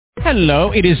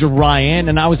Hello, it is Ryan,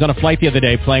 and I was on a flight the other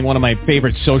day playing one of my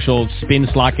favorite social spin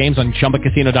slot games on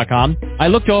ChumbaCasino.com. I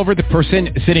looked over at the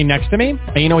person sitting next to me,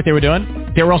 and you know what they were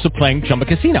doing? They were also playing Chumba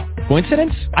Casino.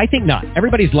 Coincidence? I think not.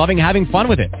 Everybody's loving having fun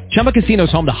with it. Chumba Casino is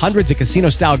home to hundreds of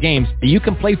casino-style games that you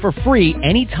can play for free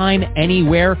anytime,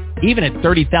 anywhere, even at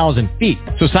 30,000 feet.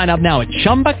 So sign up now at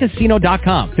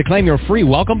ChumbaCasino.com to claim your free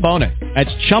welcome bonus. That's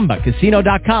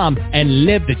ChumbaCasino.com and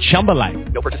live the Chumba life.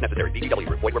 No purchase necessary. VGW.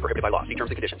 Void where prohibited by law. See terms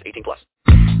and conditions. 18 plus.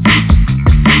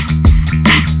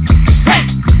 Hey!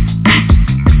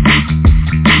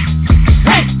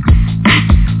 Hey!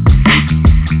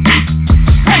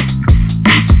 Hey!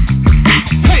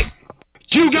 Hey!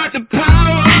 You got the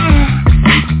power.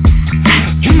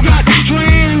 You got the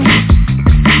strength.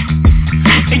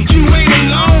 And you ain't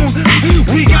alone.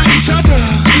 We got each other.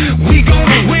 We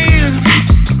gonna win.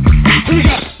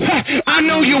 I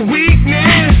know your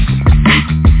weakness.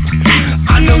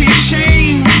 I know your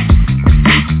shame.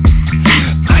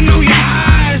 I know your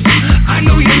highs. I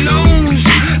know your lows.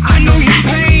 I know your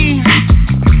pain.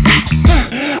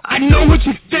 I know what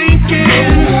you're thinking.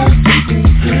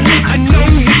 I know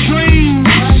your dreams.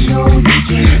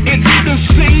 And I done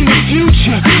seen the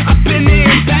future. I've been there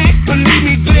and back. Believe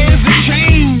me, there's a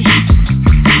change.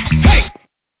 Hey!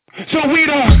 So we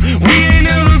ain't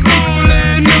ever gonna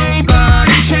let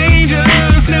nobody change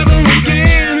us, never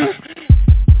again.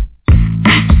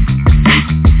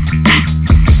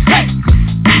 Hey!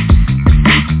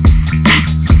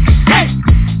 Hey!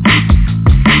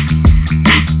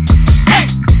 Hey!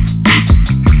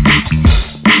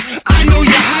 I know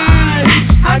your highs.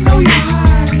 I know your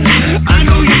highs. I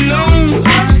know your lows.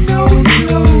 I know your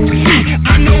lows.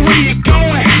 I know where you're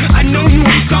going. I know you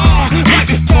a star right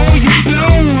before you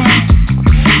blow.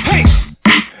 Hey,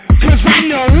 'cause I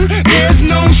know there's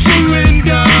no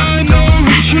surrender, no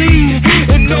retreat,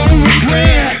 and no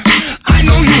regret. I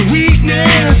know your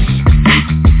weakness.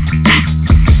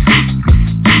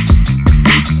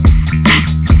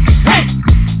 Hey,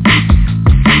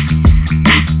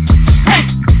 hey,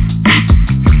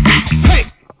 hey.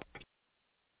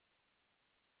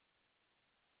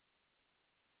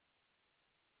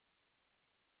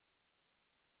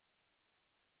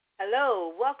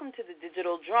 Hello, welcome to the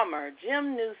Digital Drummer,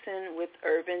 Jim Neusom with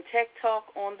Urban Tech Talk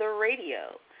on the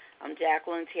radio. I'm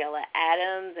Jacqueline Taylor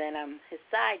Adams, and I'm his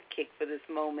sidekick for this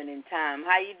moment in time.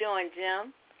 How you doing,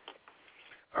 Jim?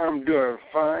 I'm doing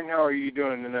fine. How are you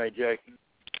doing tonight, Jackie?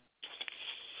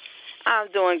 I'm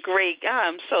doing great.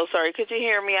 I'm so sorry. Could you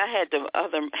hear me? I had the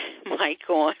other mic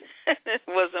on. It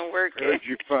wasn't working. Heard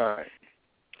you fine.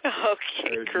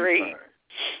 Okay, Heard great. you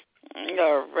fine.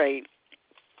 All right.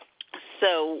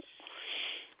 So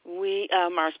we,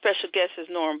 our special guest is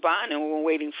Norm Bond, and we're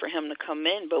waiting for him to come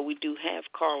in, but we do have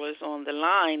callers on the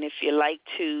line. If you'd like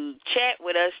to chat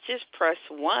with us, just press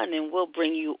 1, and we'll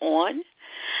bring you on.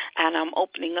 And I'm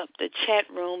opening up the chat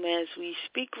room as we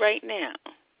speak right now.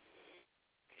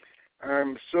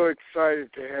 I'm so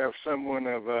excited to have someone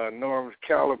of Norm's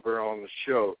caliber on the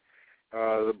show.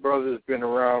 The brother's been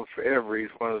around forever. He's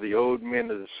one of the old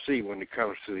men of the sea when it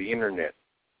comes to the Internet.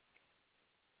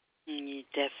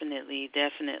 Definitely,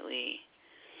 definitely.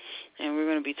 And we're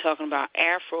going to be talking about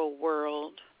Afro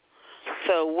World.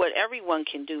 So what everyone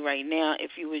can do right now,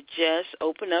 if you would just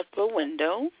open up a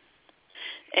window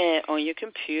and on your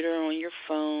computer, on your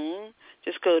phone,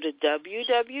 just go to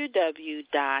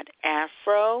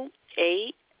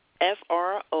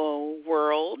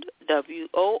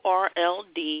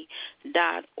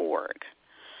www.afroworld.org.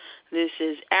 This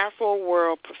is Afro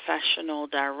World Professional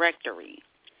Directory.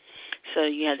 So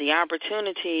you have the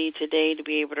opportunity today to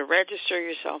be able to register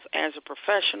yourself as a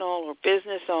professional or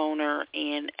business owner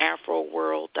in Afro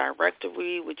World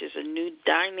Directory, which is a new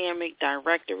dynamic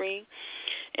directory.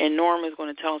 And Norm is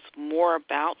going to tell us more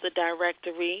about the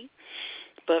directory.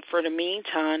 But for the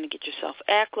meantime, to get yourself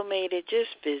acclimated,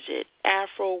 just visit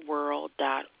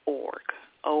afroworld.org,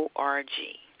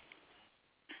 O-R-G.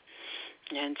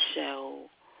 And so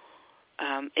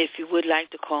if you would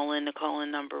like to call in, the call-in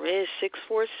number is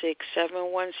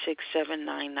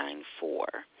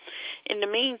 646-716-7994. In the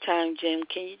meantime, Jim,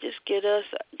 can you just give us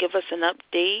an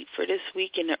update for this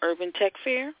week in the Urban Tech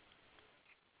Fair?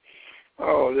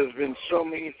 Oh, there's been so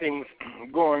many things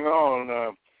going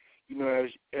on.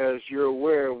 As you're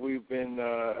aware, we've been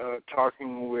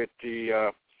talking with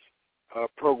the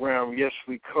program Yes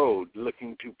We Code,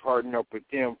 looking to partner up with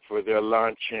them for their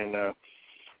launch in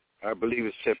I believe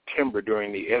it's September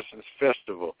during the Essence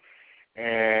Festival.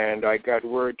 And I got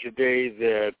word today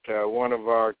that one of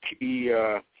our key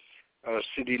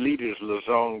city leaders,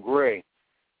 Lazone Gray,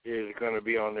 is going to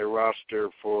be on their roster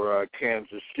for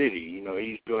Kansas City. You know,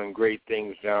 he's doing great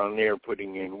things down there,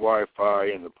 putting in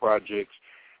Wi-Fi in the projects,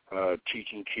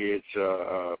 teaching kids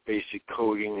basic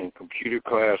coding and computer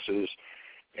classes.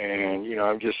 And, you know,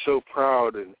 I'm just so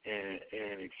proud and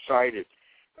excited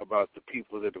about the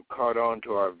people that have caught on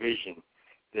to our vision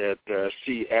that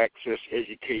see access,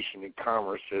 education, and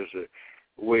commerce as a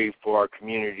way for our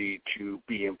community to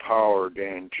be empowered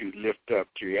and to lift up,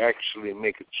 to actually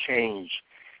make a change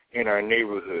in our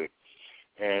neighborhood.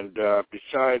 And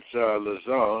besides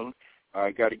Neusom,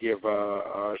 I got to give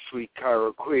our sweet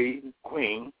Kyra Queen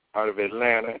out of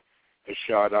Atlanta a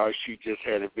shout out. She just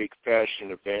had a big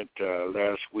fashion event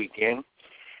last weekend.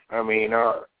 I mean,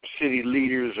 our city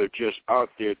leaders are just out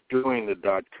there doing the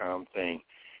 .com thing,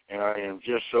 and I am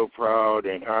just so proud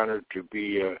and honored to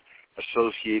be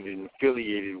associated and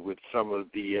affiliated with some of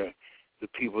the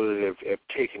people that have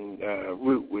taken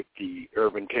root with the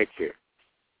Urban Tech Fair.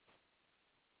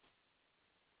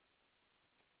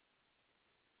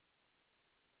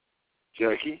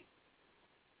 Jackie?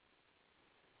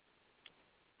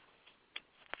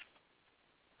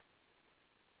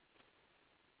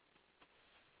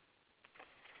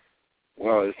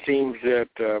 Well, it seems that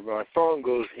my phone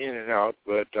goes in and out,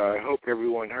 but I hope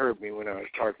everyone heard me when I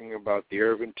was talking about the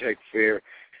Urban Tech Fair.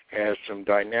 Has some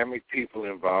dynamic people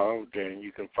involved, and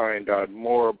you can find out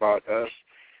more about us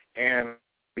and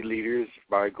leaders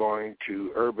by going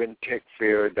to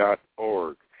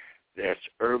urbantechfair.org. That's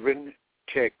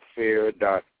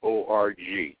urbantechfair.org.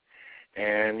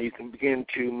 And you can begin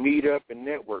to meet up and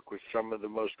network with some of the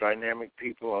most dynamic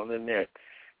people on the net.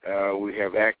 We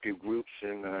have active groups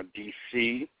in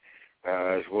D.C.,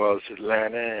 as well as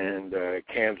Atlanta and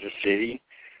Kansas City,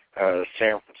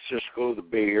 San Francisco, the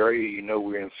Bay Area. You know,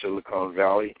 we're in Silicon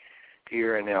Valley,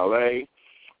 here in L.A.,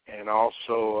 and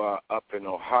also up in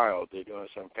Ohio. They're doing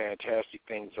some fantastic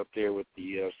things up there with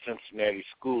the Cincinnati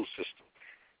school system.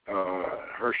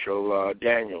 Herschel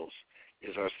Daniels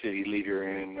is our city leader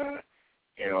in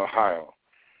Ohio.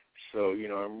 So, you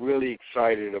know, I'm really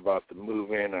excited about the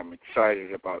movement. I'm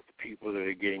excited about the people that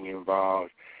are getting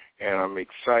involved, and I'm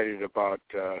excited about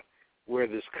where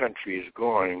this country is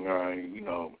going. You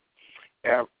know,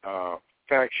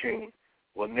 faction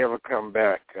will never come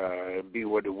back and be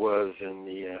what it was in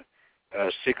the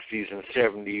 60s and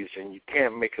 70s, and you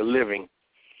can't make a living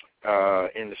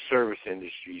in the service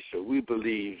industry. So we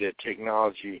believe that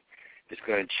technology is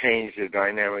going to change the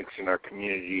dynamics in our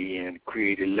community and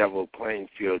create a level playing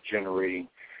field, generating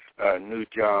new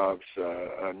jobs,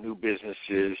 new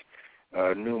businesses,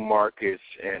 new markets,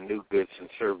 and new goods and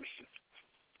services.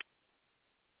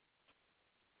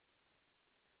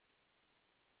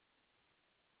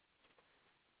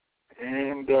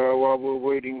 And while we're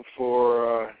waiting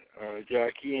for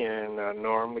Jackie and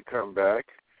Norm to come back,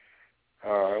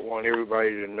 I want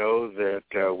everybody to know that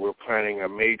we're planning a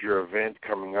major event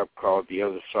coming up called The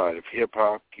Other Side of Hip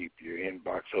Hop. Keep your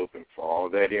inbox open for all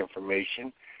that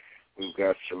information. We've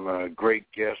got some great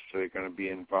guests that are going to be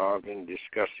involved in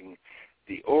discussing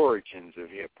the origins of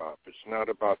hip hop. It's not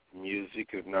about the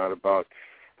music. It's not about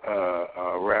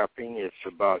rapping. It's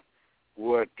about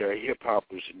what hip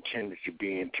hop was intended to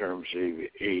be in terms of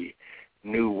a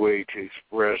new way to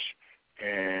express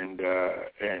and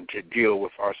to deal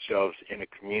with ourselves in a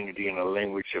community in a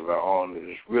language of our own that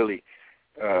has really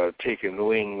taken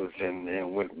wings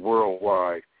and went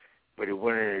worldwide. But it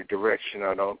went in a direction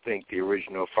I don't think the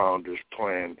original founders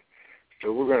planned.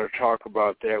 So we're going to talk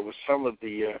about that with some of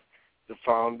the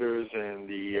founders and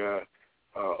the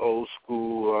old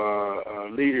school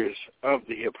leaders of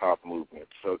the hip-hop movement.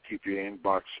 So keep your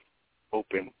inbox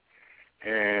open.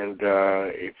 And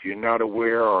if you're not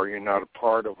aware or you're not a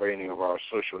part of any of our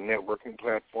social networking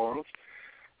platforms,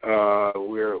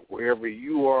 wherever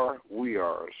you are, we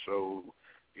are. So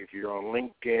if you're on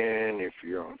LinkedIn, if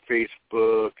you're on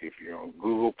Facebook, if you're on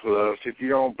Google+, if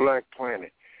you're on Black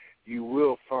Planet, you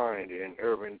will find an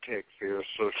Urban Tech Fair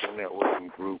social networking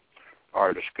group,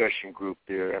 our discussion group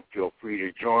there. And feel free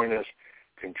to join us,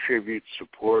 contribute,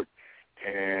 support,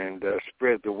 and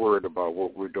spread the word about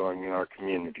what we're doing in our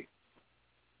community.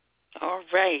 All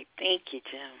right. Thank you,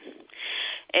 Jim.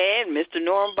 And Mr.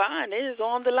 Norm Bond is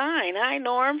on the line. Hi,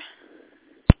 Norm.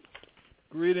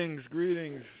 Greetings.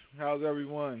 How's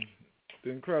everyone? The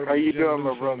incredible How you Jim doing,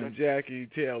 my Neusom brother? and Jackie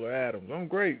Taylor Adams. I'm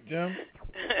great, Jim.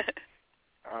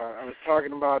 I was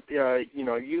talking about,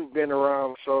 you've been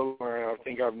around so long. I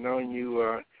think I've known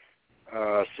you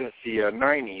since the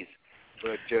 90s,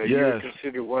 but you're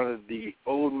considered one of the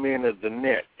old men of the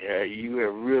net. You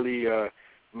have really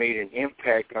made an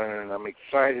impact on it, and I'm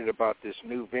excited about this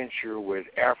new venture with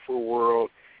Afro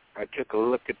World I took a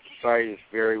look at the site. It's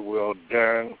very well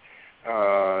done.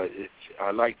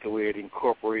 I like the way it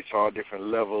incorporates all different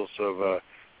levels of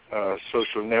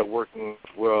social networking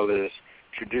as well as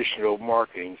traditional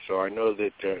marketing. So I know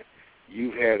that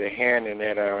you've had a hand in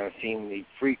that. I've seen the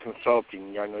free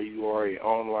consulting. I know you are an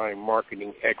online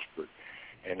marketing expert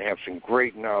and have some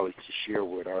great knowledge to share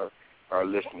with our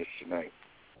listeners tonight.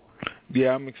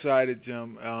 Yeah, I'm excited,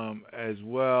 Jim, as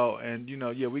well. And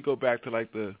we go back to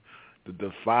like the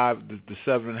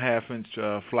 7.5 inch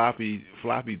floppy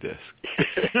disk.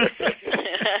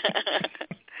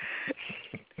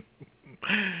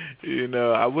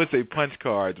 I would say punch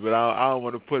cards, but I don't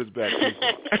want to put us back too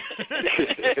far.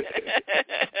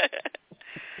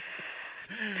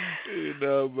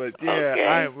 But yeah, okay.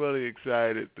 I am really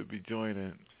excited to be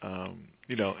joining.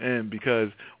 And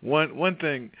because one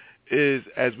thing is,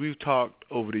 as we've talked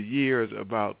over the years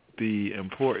about the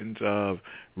importance of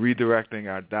redirecting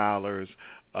our dollars,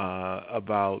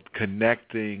 about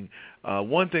connecting.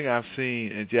 One thing I've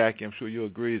seen, and Jackie, I'm sure you'll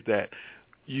agree, is that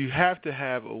you have to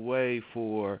have a way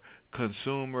for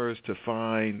consumers to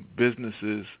find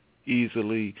businesses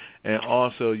easily, and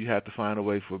also you have to find a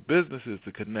way for businesses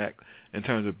to connect in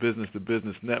terms of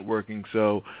business-to-business networking.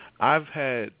 So I've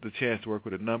had the chance to work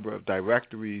with a number of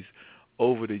directories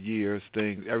over the years,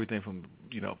 everything from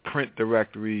print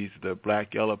directories, the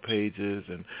Black Yellow Pages,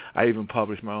 and I even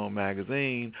published my own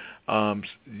magazine. Of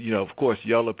course,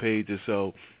 Yellow Pages.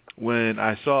 So when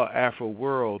I saw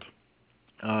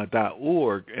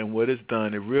AfroWorld.org and what it's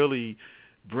done, it really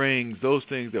brings those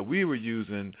things that we were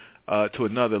using to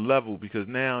another level, because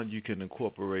now you can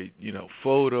incorporate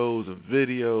photos and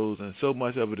videos, and so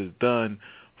much of it is done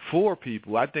for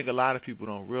people. I think a lot of people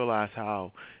don't realize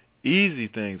how easy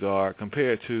things are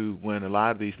compared to when a lot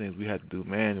of these things we had to do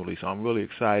manually. So I'm really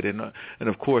excited, and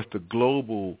of course the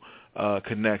global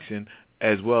connection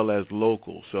as well as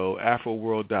local. So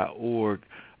AfroWorld.org,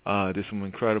 there's some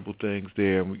incredible things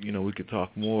there. We could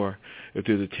talk more if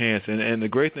there's a chance. And the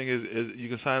great thing is you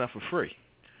can sign up for free.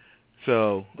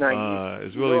 So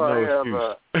it's really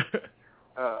no excuse.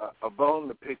 A bone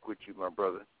to pick with you, my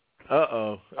brother.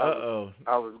 I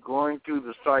was going through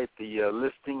the site, the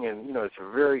listing, and it's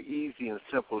a very easy and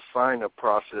simple sign-up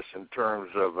process in terms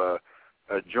of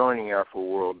joining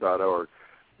AfroWorld.org.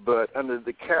 But under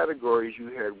the categories, you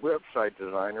had website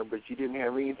designer, but you didn't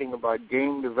have anything about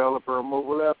game developer or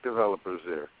mobile app developers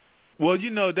there. Well,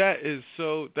 that is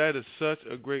such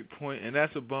a great point, and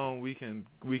that's a bone we can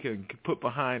put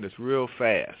behind us real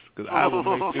fast, because I will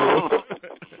make sure.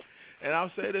 And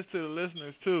I'll say this to the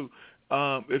listeners too.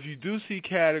 If you do see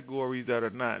categories that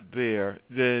are not there,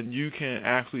 then you can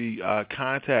actually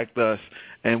contact us,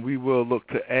 and we will look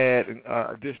to add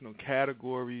additional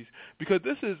categories, because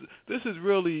this is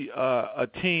really a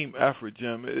team effort,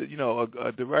 Jim.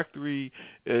 A directory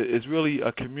is really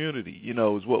a community.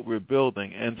 Is what we're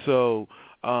building, and so.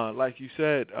 Like you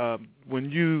said,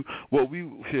 what we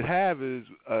should have is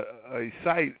a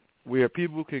site where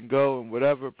people can go and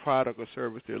whatever product or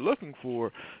service they're looking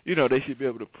for, they should be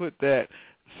able to put that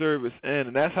service in,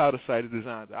 and that's how the site is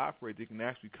designed to operate. They can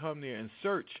actually come there and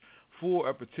search for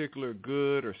a particular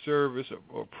good or service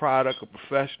or product or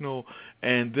professional,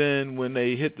 and then when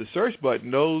they hit the search button,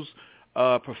 those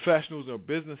professionals or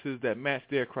businesses that match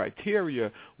their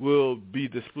criteria will be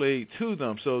displayed to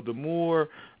them. So the more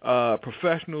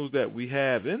professionals that we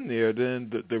have in there, then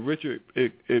the richer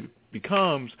it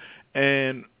becomes.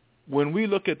 And when we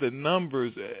look at the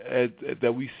numbers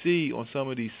that we see on some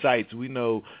of these sites, we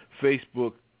know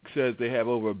Facebook says they have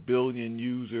over 1 billion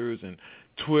users, and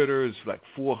Twitter is like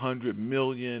 400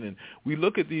 million. And we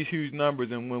look at these huge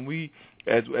numbers, and when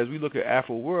as we look at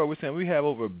AfroWorld, we're saying we have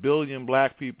over 1 billion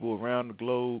black people around the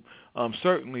globe.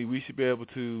 Certainly, we should be able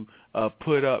to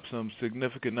put up some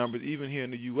significant numbers, even here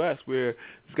in the U.S., where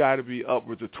it's got to be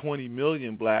upwards of 20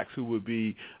 million blacks who would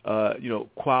be,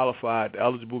 qualified,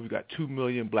 eligible. We've got 2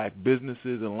 million black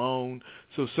businesses alone.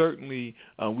 So certainly,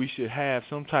 we should have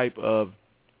some type of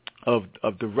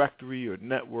directory or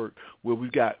network where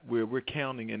we're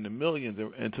counting in the millions.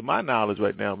 And to my knowledge,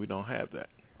 right now, we don't have that.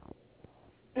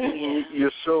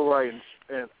 You're so right,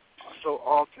 and so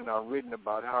often I've written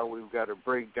about how we've got to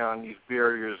break down these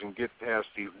barriers and get past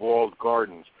these walled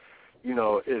gardens.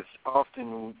 It's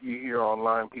often you hear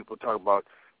online people talk about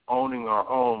owning our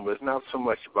own, but it's not so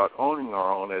much about owning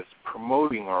our own as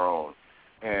promoting our own.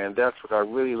 And that's what I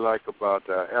really like about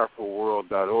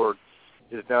AfroWorld.org,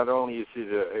 is not only is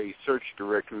it a search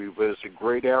directory, but it's a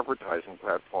great advertising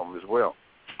platform as well.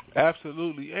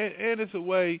 Absolutely, and it's a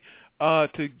way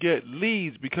to get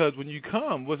leads, because when you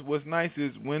come, what's nice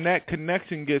is when that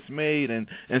connection gets made, and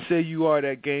say you are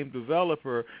that game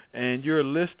developer and you're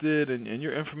listed and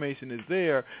your information is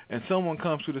there, and someone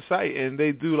comes to the site and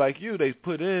they do like you, they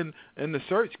put in the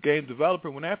search game developer.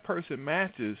 When that person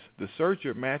matches, the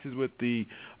searcher matches with the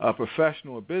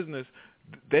professional or business,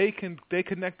 they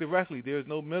connect directly. There's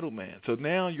no middleman. So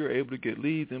now you're able to get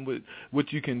leads, and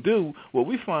what you can do, what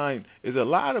we find is a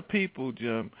lot of people,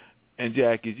 Jim and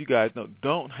Jackie, as you guys know,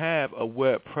 don't have a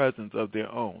web presence of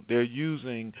their own. They're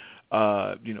using,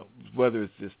 whether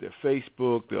it's just their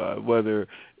Facebook, whether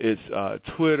it's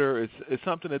Twitter, it's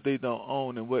something that they don't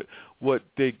own. And what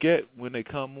they get when they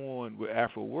come on with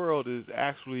Afro World is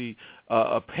actually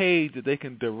a page that they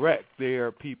can direct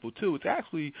their people to. It's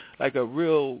actually like a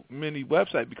real mini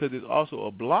website, because there's also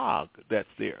a blog that's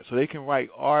there. So they can write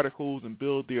articles and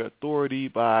build their authority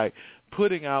by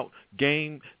putting out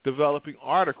game developing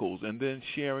articles and then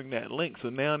sharing that link. So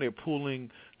now they're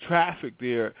pulling traffic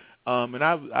there. And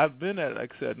I've been at,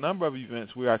 like I said, a number of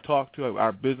events where I talk to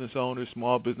our business owners,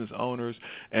 small business owners,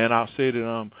 and I'll say to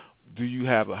them, do you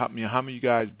have how many of you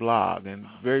guys blog? And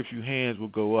very few hands will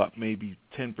go up, maybe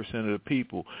 10% of the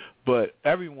people. But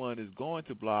everyone is going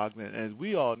to blog, and as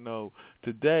we all know,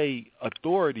 today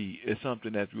authority is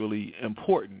something that's really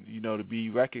important, to be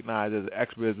recognized as an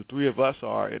expert, as the three of us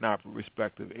are in our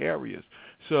respective areas.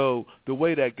 So the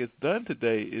way that gets done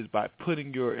today is by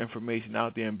putting your information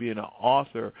out there and being an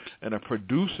author and a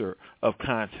producer of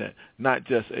content, not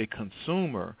just a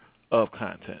consumer of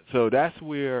content. So that's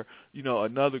where,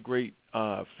 another great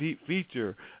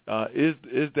feature is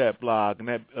that blog, and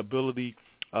that ability.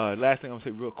 Last thing I'm going to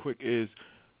say real quick is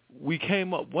the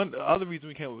other reason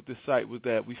we came up with this site was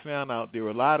that we found out there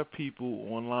were a lot of people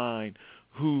online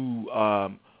who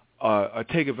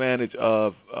take advantage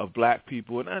of black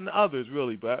people and others,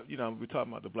 really, but we're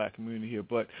talking about the black community here.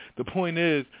 But the point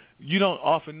is, you don't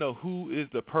often know who is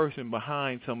the person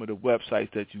behind some of the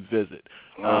websites that you visit.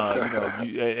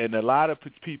 And a lot of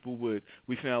people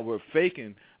we found were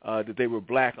faking that they were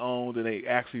black owned, and they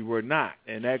actually were not.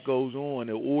 And that goes on.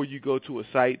 Or you go to a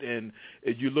site and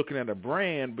you're looking at a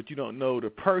brand, but you don't know the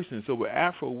person. So with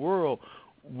Afro World,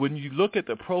 when you look at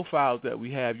the profiles that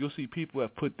we have, you'll see people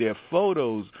have put their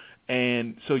photos,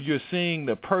 and so you're seeing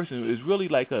the person. It's really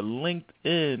like a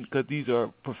LinkedIn, because these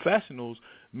are professionals,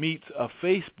 meets a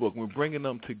Facebook. We're bringing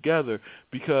them together,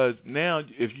 because now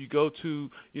if you go to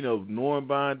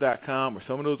Neusom.com or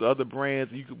some of those other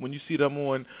brands, when you see them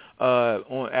on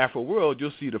Afro World,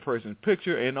 you'll see the person's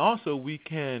picture, and also we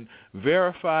can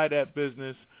verify that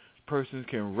business. Persons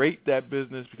can rate that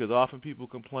business, because often people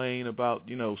complain about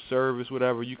service,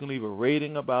 whatever. You can leave a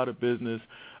rating about a business.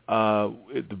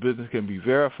 The business can be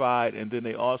verified, and then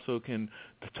they also can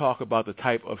talk about the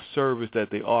type of service that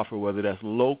they offer, whether that's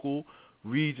local,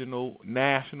 regional,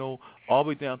 national, all the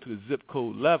way down to the zip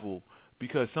code level,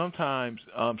 because sometimes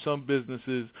some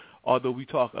businesses, although we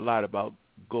talk a lot about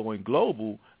going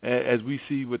global, as we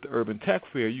see with the Urban Tech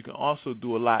Fair, you can also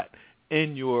do a lot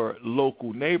in your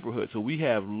local neighborhood. So we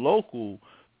have local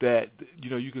that,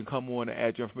 you can come on and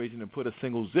add your information and put a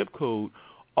single zip code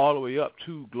all the way up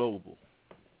to global.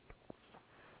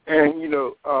 And,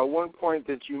 one point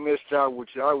that you missed out,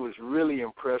 which I was really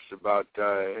impressed about,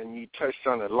 and you touched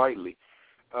on it lightly,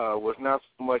 was not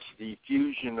so much the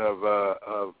fusion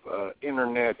of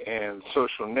Internet and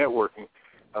social networking,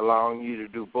 allowing you to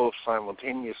do both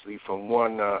simultaneously from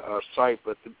one site,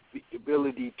 but the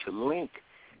ability to link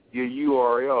your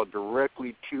URL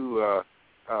directly to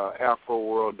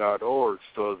AfroWorld.org,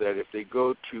 so that if they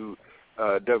go to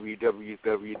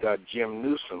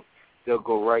www.jimnewsom, they'll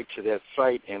go right to that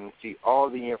site and see all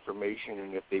the information,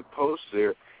 and if they post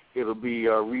there, it'll be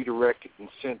redirected and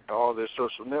sent to all their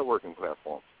social networking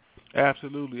platforms.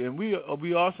 Absolutely, and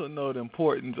we also know the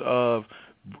importance of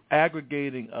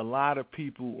aggregating a lot of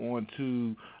people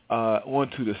onto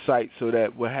the site, so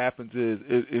that what happens is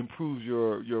it improves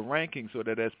your ranking, so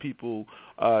that as people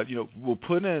will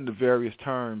put in the various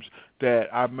terms that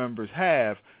our members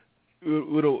have,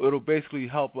 it'll basically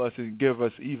help us and give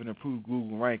us even improved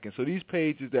Google ranking. So these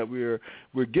pages that we're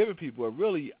giving people are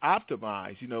really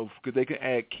optimized, because they can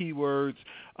add keywords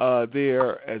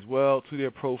there as well to their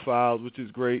profiles, which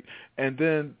is great. And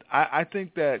then I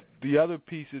think that the other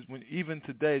piece is, when even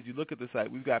today, as you look at the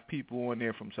site, we've got people on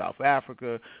there from South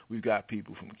Africa, we've got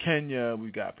people from Kenya,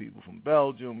 we've got people from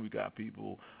Belgium, we've got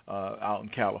people out in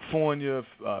California,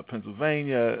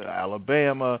 Pennsylvania,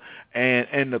 Alabama,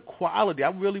 and the quality. I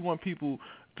really want people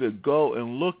to go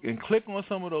and look and click on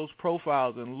some of those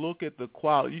profiles and look at the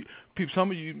quality. Some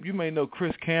of you may know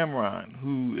Chris Cameron,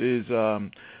 who is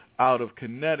out of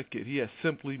Connecticut. He has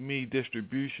Simply Me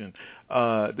Distribution.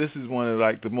 This is one of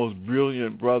like the most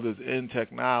brilliant brothers in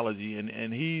technology,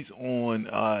 and he's on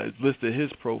it's listed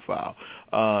his profile.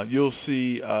 You'll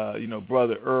see,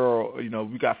 Brother Earl.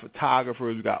 We got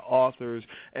photographers, we got authors,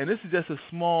 and this is just a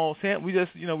small sample.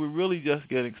 We're really just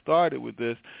getting started with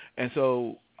this, and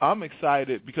so I'm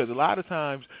excited because a lot of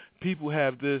times people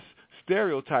have this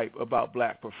stereotype about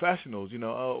black professionals,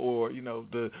 or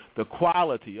the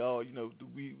quality. All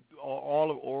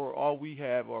we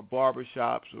have are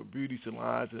barbershops or beauty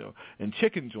salons and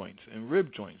chicken joints and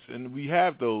rib joints, and we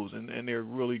have those, and they're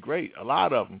really great, a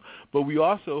lot of them. But we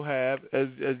also have, as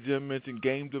Jim mentioned,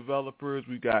 game developers.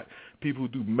 We got people who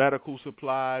do medical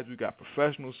supplies. We got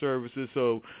professional services.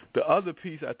 So the other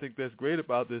piece I think that's great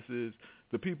about this is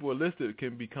the people who are listed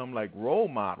can become like role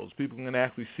models. People can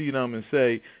actually see them and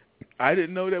say, I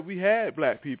didn't know that we had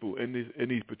black people in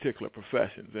these particular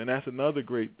professions. And that's another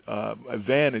great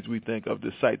advantage, we think, of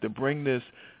this site, to bring this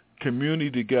community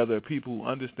together, people who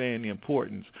understand the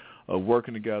importance of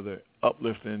working together,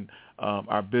 uplifting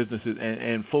our businesses,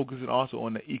 and focusing also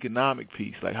on the economic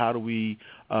piece, like how do we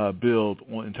build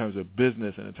in terms of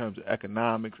business and in terms of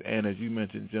economics, and as you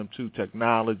mentioned, Jim, too,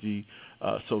 technology,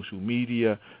 social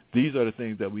media. These are the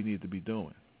things that we need to be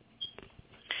doing.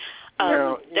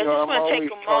 I just want to take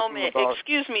a moment.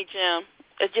 Excuse me, Jim.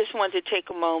 I just wanted to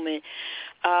take a moment.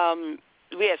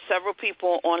 We have several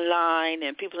people online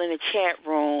and people in the chat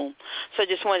room. So I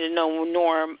just wanted to know,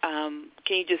 Norm, can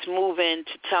you just move in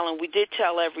to tell them? We did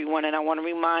tell everyone, and I want to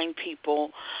remind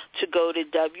people to go to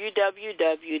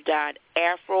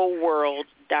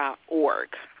www.afroworld.org.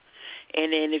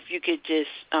 And then if you could just,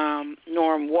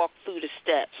 Norm, walk through the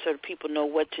steps so that people know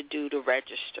what to do to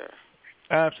register.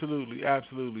 Absolutely.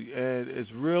 And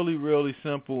it's really, really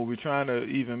simple. We're trying to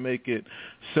even make it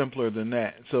simpler than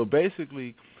that. So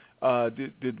basically,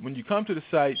 when you come to the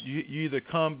site, you either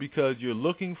come because you're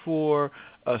looking for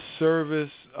a service,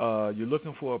 you're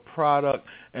looking for a product,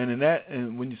 and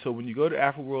when you go to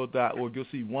AfroWorld.org, you'll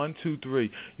see 1, 2, 3.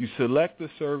 You select the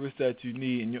service that you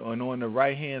need, and on the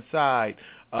right-hand side,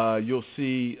 you'll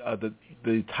see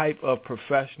the type of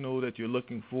professional that you're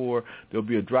looking for. There'll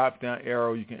be a drop-down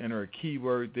arrow. You can enter a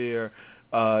keyword there.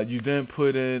 You then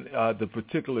put in the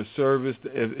particular service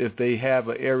if they have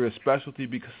an area of specialty,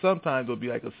 because sometimes there'll be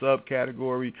like a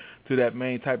subcategory to that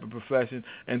main type of profession,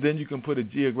 and then you can put a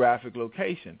geographic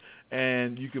location.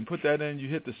 And you can put that in, you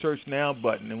hit the Search Now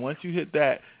button, and once you hit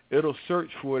that, it'll search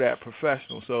for that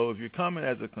professional. So if you're coming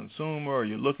as a consumer or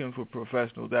you're looking for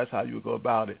professionals, that's how you go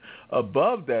about it.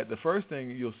 Above that, the first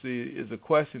thing you'll see is a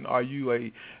question, are you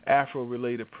a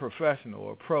Afro-related professional,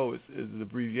 or PRO is the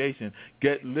abbreviation,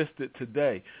 get listed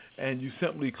today. And you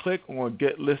simply click on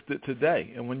Get Listed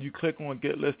Today. And when you click on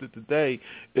Get Listed Today,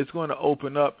 it's going to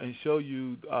open up and show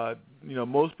you,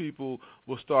 most people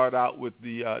will start out with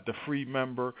the free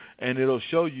member, and it'll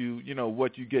show you,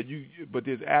 what you get. But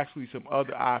there's actually some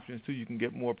other options, too. You can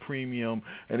get more premium,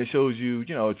 and it shows you,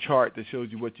 a chart that shows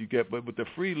you what you get. But with the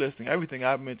free listing, everything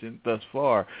I've mentioned thus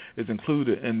far is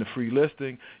included in the free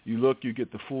listing. You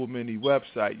get the full mini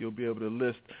website. You'll be able to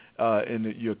list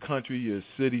in your country, your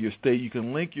city, your state. You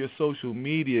can link your social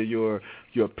media, your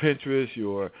Pinterest,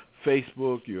 your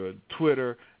Facebook, your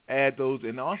Twitter, add those,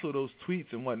 and also those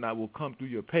tweets and whatnot will come through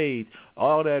your page.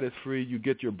 All that is free. You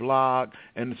get your blog,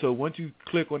 and so once you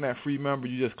click on that free member,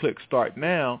 you just click Start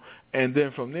Now, and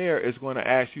then from there, it's going to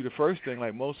ask you the first thing,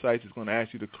 like most sites, it's going to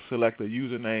ask you to select a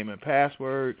username and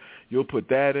password. You'll put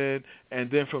that in,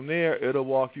 and then from there, it'll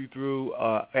walk you through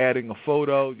adding a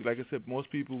photo. Like I said, most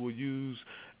people will use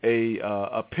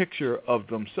a picture of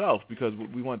themselves because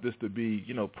we want this to be,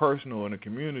 personal in a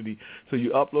community. So you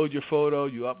upload your photo,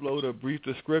 you upload a brief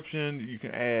description, you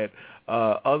can add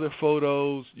other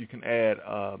photos, you can add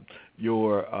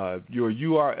your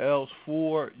URLs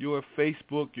for your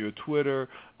Facebook, your Twitter,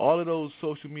 all of those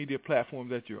social media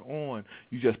platforms that you're on.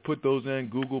 You just put those in,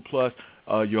 Google+,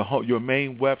 your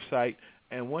main website.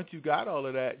 And once you got all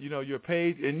of that, your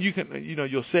page, and you can,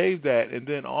 you'll save that, and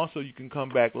then also you can come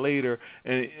back later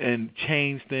and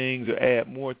change things or add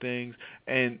more things,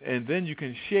 and then you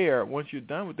can share. Once you're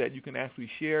done with that, you can actually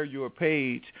share your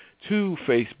page to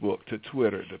Facebook, to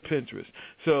Twitter, to Pinterest.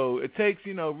 So it takes,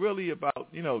 really about,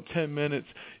 10 minutes,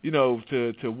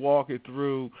 to walk it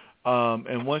through.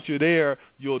 And once you're there,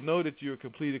 you'll know that you're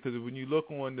completed, because when you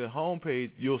look on the homepage,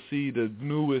 you'll see the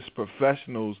newest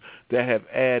professionals that have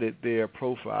added their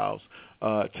profiles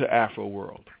to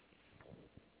AfroWorld.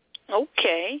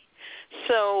 Okay.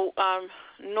 So,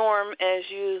 Norm, as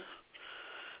you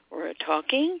were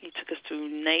talking, you took us through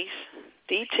nice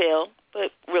detail,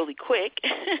 but really quick.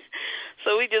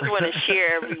 So we just want to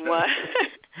share everyone.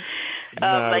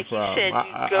 Like you said,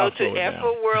 you go to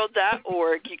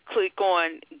AfroWorld.org, you click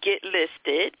on Get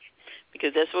Listed,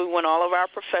 because that's what we want all of our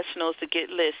professionals to get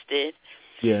listed.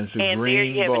 Yeah, it's a and green there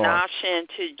you have bar. an option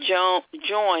to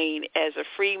join as a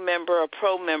free member, a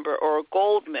pro member, or a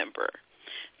gold member.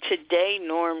 Today,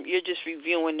 Norm, you're just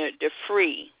reviewing the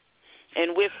free.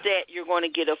 And with that, you're going to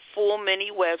get a full mini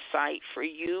website for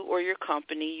you or your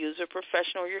company, user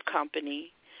professional or your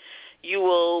company. You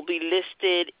will be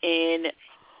listed in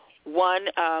one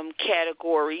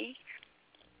category.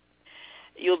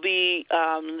 You'll be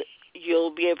able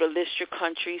to list your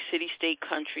country, city, state,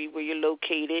 country, where you're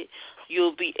located.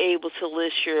 You'll be able to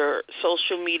list your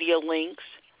social media links,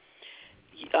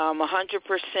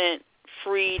 100%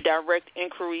 free direct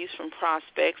inquiries from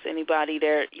prospects. Anybody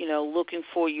that, looking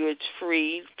for you, it's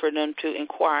free for them to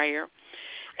inquire.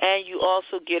 And you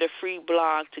also get a free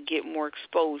blog to get more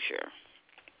exposure.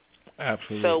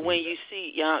 Absolutely. So when you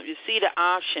see the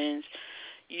options,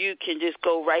 you can just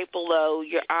go right below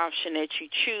your option that you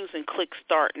choose and click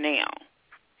Start Now.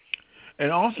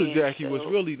 And also, Jackie, what's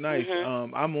really nice,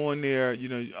 I'm on there,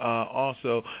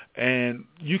 also, and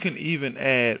you can even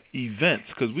add events,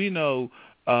 because we know,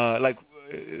 like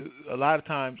a lot of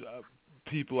times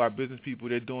our business people,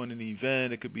 they're doing an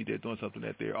event. It could be they're doing something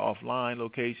at their offline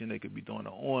location. They could be doing an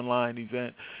online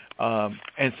event.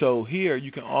 And so here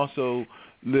you can also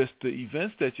list the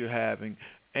events that you're having.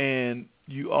 And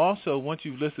you also, once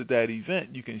you've listed that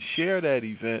event, you can share that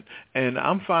event. And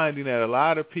I'm finding that a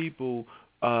lot of people,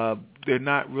 they're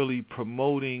not really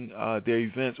promoting their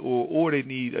events, or they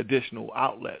need additional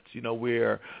outlets,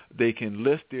 where they can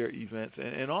list their events.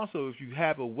 And also, if you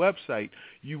have a website,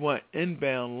 you want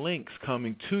inbound links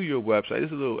coming to your website. This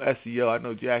is a little SEO. I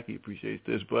know Jackie appreciates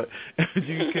this, but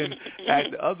you can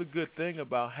add the other good thing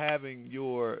about having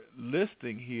your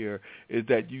listing here is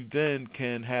that you then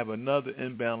can have another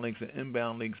inbound links, and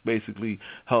inbound links basically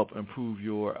help improve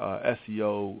your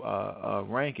SEO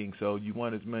ranking. So you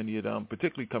want as many of them,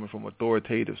 particularly coming from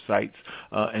authoritative sites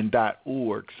and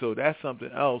 .org. So that's something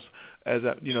else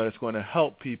that's going to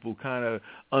help people kind of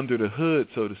under the hood,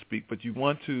 so to speak. But you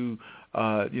want to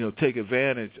take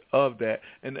advantage of that.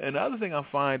 And the other thing I'm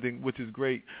finding, which is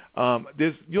great,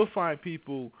 you'll find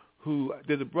people who,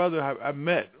 there's a brother I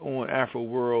met on Afro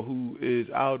World who is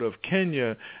out of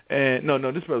Kenya, and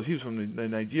this brother, he was from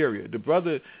Nigeria. The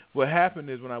brother, what happened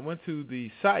is when I went to the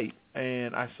site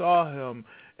and I saw him,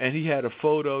 and he had a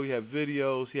photo, he had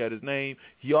videos, he had his name.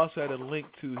 He also had a link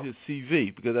to his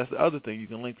CV, because that's the other thing. You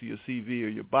can link to your CV or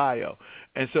your bio.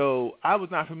 And so I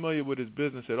was not familiar with his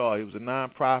business at all. He was a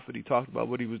nonprofit. He talked about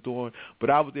what he was doing,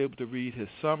 but I was able to read his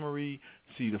summary,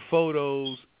 see the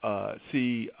photos, read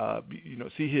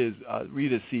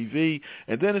his CV,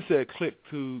 and then it said click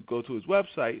to go to his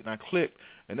website, and I clicked.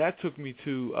 And that took me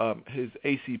to his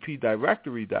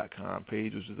acpdirectory.com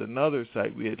page, which is another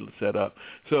site we had set up.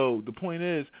 So the point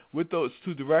is, with those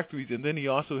two directories, and then he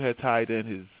also had tied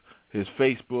in his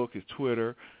Facebook, his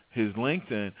Twitter, his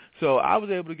LinkedIn. So I was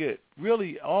able to get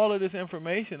really all of this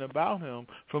information about him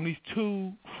from these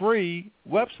two free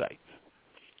websites.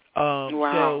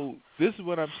 Wow. So this is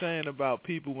what I'm saying about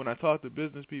people when I talk to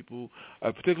business people,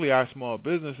 particularly our small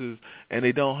businesses, and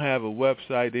they don't have a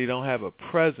website, they don't have a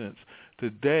presence.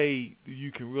 Today,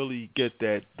 you can really get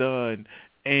that done,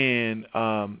 and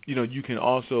you can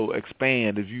also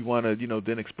expand if you want to.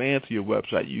 Then expand to your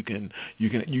website. You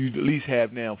at least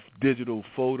have now digital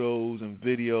photos and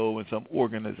video and some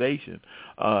organization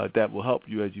that will help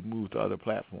you as you move to other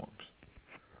platforms.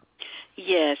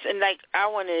 Yes, and I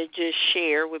want to just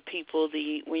share with people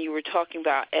when you were talking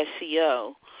about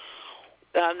SEO.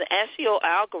 The SEO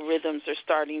algorithms are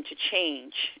starting to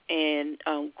change in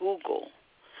Google.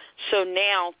 So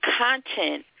now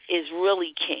content is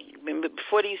really king.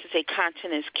 Before they used to say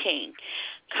content is king.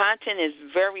 Content is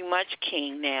very much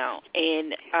king now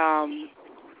in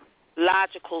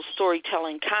logical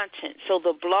storytelling content. So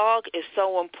the blog is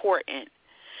so important.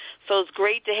 So it's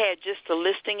great to have just a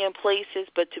listing in places,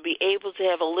 but to be able to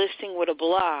have a listing with a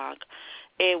blog,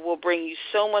 it will bring you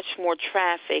so much more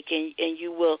traffic, and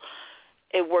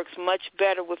it works much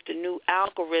better with the new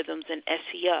algorithms in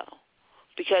SEO.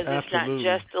 Because Absolutely. It's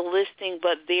not just a listing,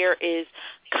 but there is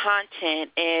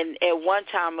content. And at one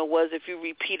time it was if you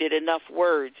repeated enough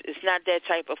words. It's not that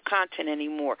type of content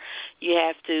anymore. You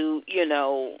have to,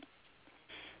 it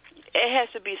has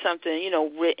to be something,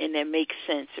 written that makes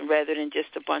sense rather than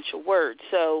just a bunch of words.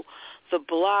 So the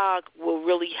blog will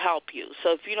really help you.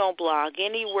 So if you don't blog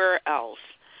anywhere else,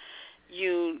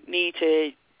 you need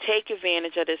to take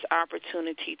advantage of this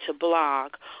opportunity to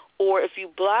blog. Or if you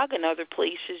blog in other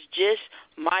places, just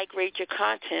migrate your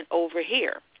content over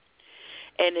here.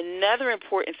 And another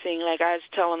important thing, like I was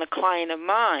telling a client of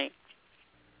mine,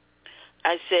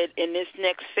 I said, in this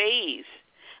next phase,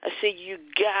 I said, you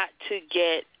got to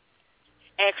get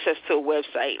access to a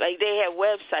website. Like they have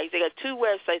websites. They got 2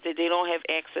 websites that they don't have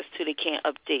access to. They can't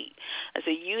update. I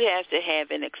said, you have to have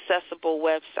an accessible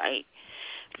website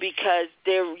because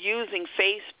they're using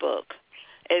Facebook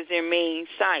as their main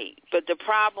site. But the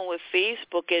problem with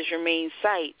Facebook as your main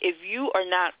site, if you are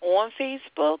not on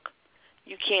Facebook,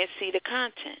 you can't see the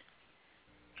content.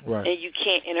 Right. And you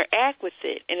can't interact with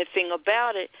it. And the thing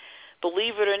about it,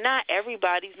 believe it or not,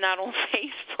 everybody's not on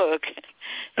Facebook.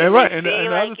 And right, and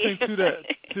another thing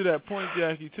to that point,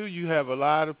 Jackie, too, you have a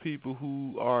lot of people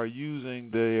who are using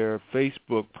their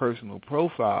Facebook personal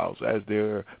profiles as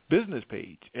their business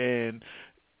page, and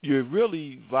you're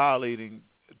really violating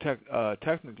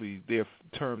technically their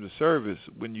terms of service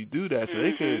when you do that. So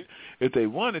they could, if they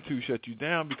wanted to, shut you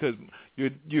down because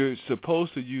you're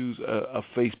supposed to use a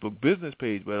Facebook business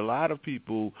page, but a lot of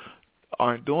people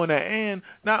aren't doing that. And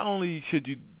not only should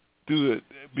you do it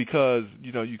because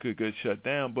you could get shut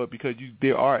down, but because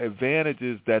there are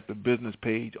advantages that the business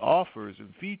page offers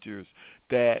and features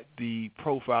that the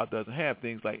profile doesn't have.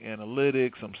 Things like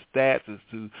analytics, some stats as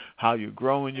to how you're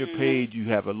growing your page. You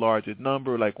have a larger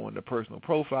number, like on the personal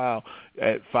profile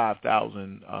at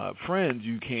 5,000 friends.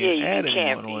 You can't add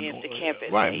anyone on.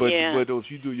 Right, but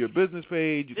if you do your business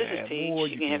page, you can add more.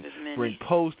 You can bring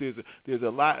posts. There's a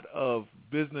lot of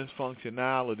business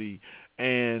functionality,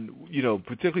 and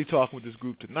particularly talking with this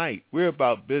group tonight, we're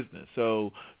about business.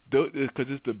 So because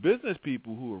it's the business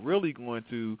people who are really going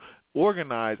to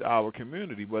organize our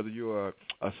community, whether you're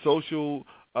a social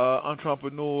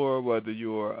entrepreneur, whether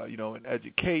you're in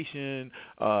education,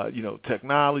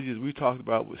 technology, as we talked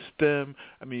about with STEM.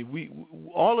 I mean, we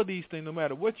all of these things, no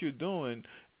matter what you're doing,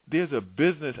 there's a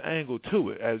business angle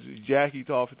to it. As Jackie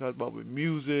often talks about with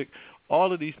music,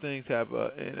 all of these things have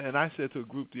and I said to a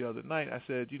group the other night, I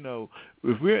said,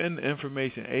 if we're in the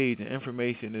information age, and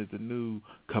information is the new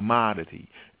commodity,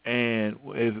 and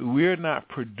if we're not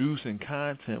producing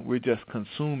content, we're just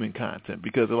consuming content,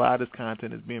 because a lot of this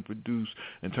content is being produced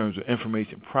in terms of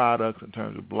information products, in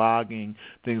terms of blogging,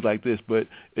 things like this. But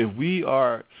if we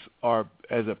are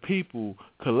as a people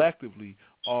collectively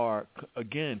are,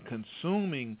 again,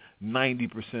 consuming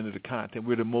 90% of the content.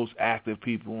 We're the most active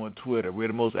people on Twitter. We're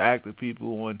the most active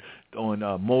people on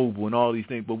mobile and all these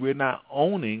things. But we're not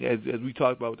owning, as we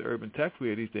talked about with the urban tech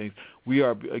fair, these things. We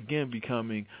are, again,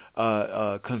 becoming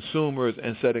consumers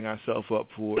and setting ourselves up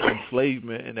for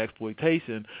enslavement and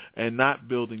exploitation and not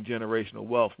building generational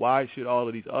wealth. Why should all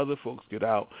of these other folks get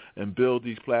out and build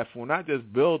these platforms? Not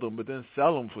just build them, but then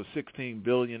sell them for $16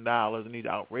 billion and these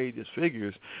outrageous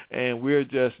figures. And we're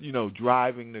just,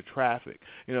 driving the traffic.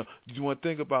 You want to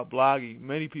think about blogging.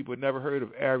 Many people have never heard of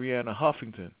Arianna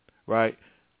Huffington, right?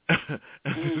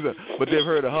 But they've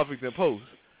heard of Huffington Post,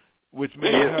 which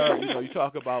made her, you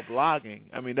talk about blogging.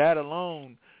 I mean, that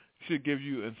alone should give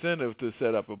you incentive to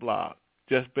set up a blog,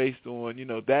 just based on,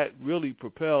 that really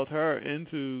propelled her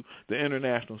into the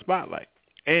international spotlight.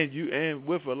 And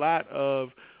with a lot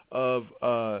of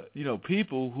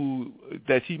people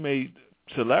that she made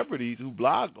celebrities who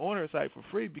blogged on her site for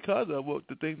free because of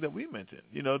the things that we mentioned,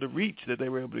 the reach that they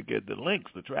were able to get, the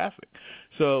links, the traffic.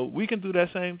 So we can do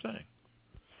that same thing.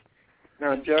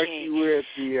 Now, Jackie, we're at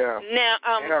the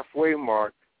halfway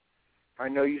mark. I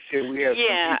know you said we have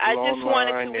some people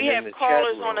online. We have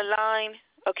callers on the line.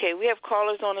 Okay, we have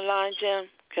callers on the line, Jim.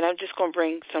 I'm just going to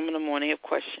bring some in the morning. They have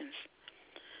questions.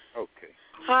 Okay.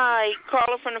 Hi,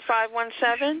 caller from the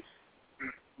 517.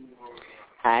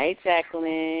 Hi,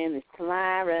 Jacqueline. It's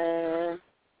Tamara.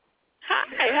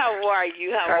 Hi, how are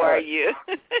you?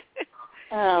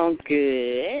 I'm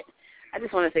good. I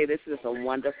just want to say this is a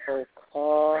wonderful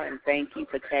call, and thank you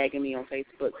for tagging me on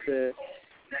Facebook to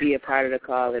be a part of the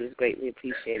call. It is greatly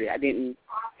appreciated. I didn't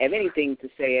have anything to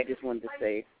say. I just wanted to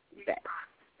say that.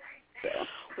 So.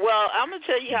 Well, I'm going to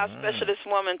tell you how special this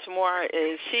woman, Tamara,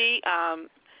 is.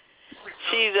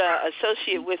 She's an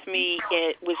associate with me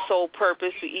with Soul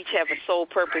Purpose. We each have a Soul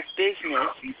Purpose business.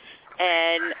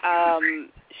 And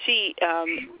she's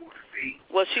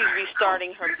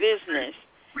restarting her business.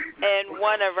 And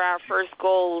one of our first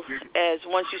goals is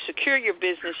once you secure your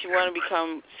business, you want to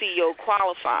become CEO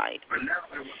qualified.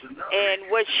 And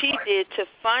what she did to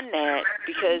fund that,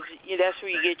 because that's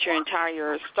where you get your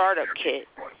entire startup kit,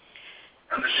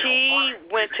 she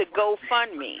went to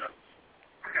GoFundMe.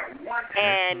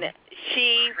 And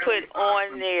she put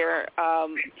on there,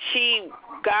 she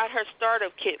got her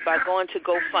startup kit by going to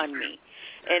GoFundMe.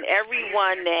 And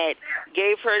everyone that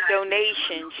gave her a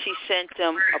donation, she sent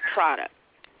them a product.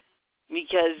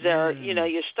 Because,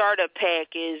 your startup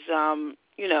pack is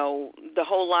the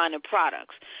whole line of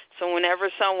products. So whenever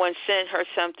someone sent her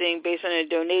something based on a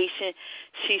donation,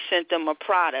 she sent them a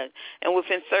product. And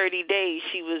within 30 days,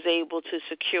 she was able to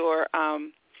secure her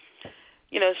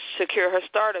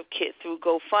startup kit through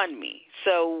GoFundMe.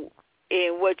 So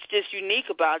what's just unique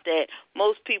about that,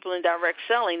 most people in direct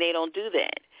selling, they don't do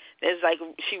that. It's like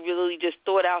she really just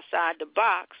thought outside the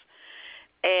box.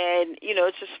 And,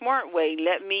 it's a smart way.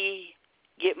 Let me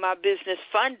get my business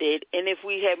funded. And if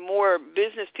we had more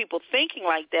business people thinking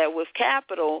like that with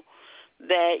capital,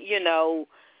 that,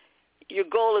 your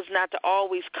goal is not to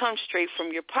always come straight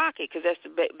from your pocket, because that's the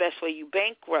best way you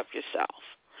bankrupt yourself.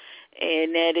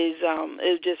 And that is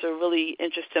just a really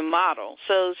interesting model.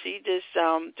 So she just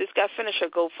got finished her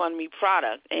GoFundMe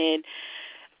product, and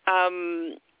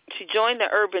she joined the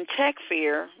Urban Tech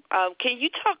Fair. Can you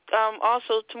talk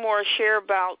also to more share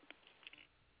about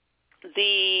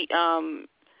the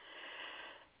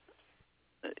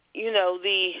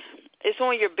it's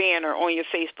on your banner on your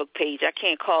Facebook page. I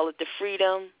can't call it the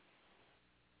Freedom.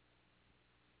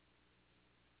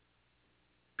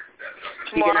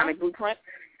 Economic Blueprint?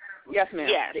 Yes, ma'am.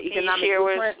 Yes. The Economic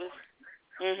Blueprint?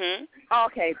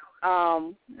 Okay.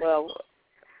 Well,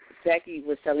 Jackie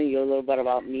was telling you a little bit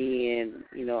about me, and,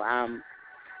 I'm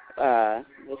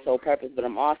with Soul Purpose, but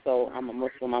I'm a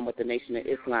Muslim. I'm with the Nation of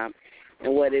Islam.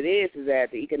 And what it is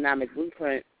that the Economic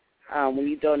Blueprint, when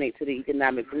you donate to the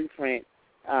Economic Blueprint,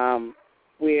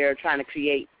 we're trying to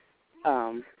create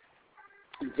jobs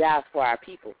for our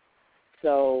people.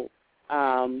 So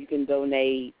you can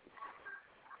donate.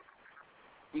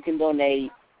 Is it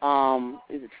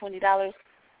 $20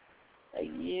 a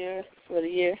year for the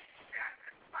year?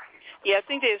 Yeah, I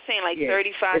think they're saying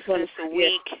 35 cents a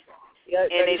week. Yeah,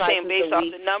 and they're saying based off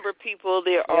the number of people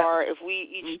there are, if we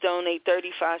each donate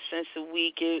 35 cents a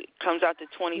week, it comes out to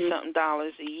 $20-something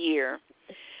a year.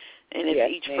 And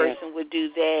if each person would do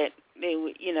that, they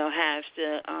would, have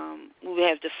we would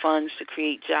have the funds to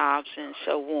create jobs and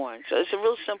so on. So it's a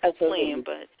real simple plan,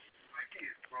 but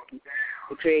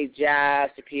to create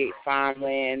jobs, to create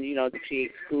farmland, to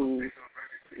create schools,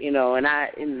 and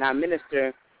our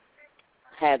minister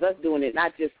has us doing it,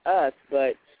 not just us,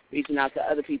 but reaching out to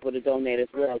other people to donate as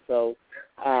well. So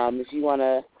if you want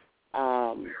to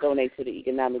donate to the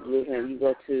Economic Blueprint, you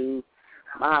go to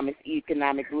Muhammad's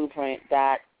Economic Blueprint.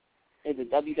 Is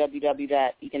it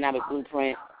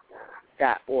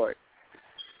www.economicblueprint.org.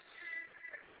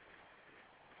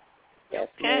 Yes,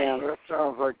 ma'am. That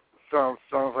sounds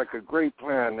like a great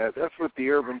plan. That's what the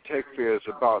Urban Tech Fair is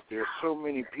about. There are so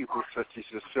many people such as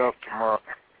yourself tomorrow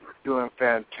doing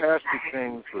fantastic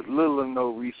things with little or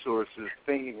no resources,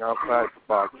 thinking outside the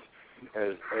box,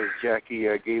 as Jackie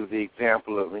gave the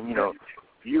example of. And,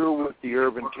 you're what the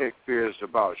Urban Tech Fair is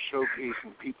about,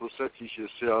 showcasing people such as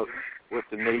yourself, what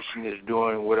the nation is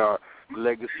doing, what our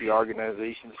legacy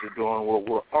organizations are doing, what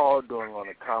we're all doing on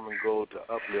a common goal to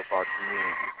uplift our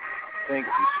community. Thank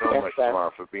you so much,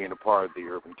 Tamara, for being a part of the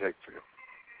Urban Tech Fair.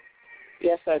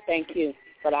 Yes, sir. Thank you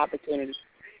for the opportunity.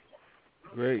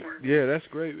 Great. Yeah, that's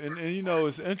great. And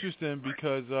it's interesting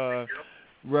because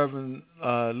Reverend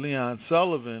Leon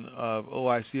Sullivan of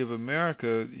OIC of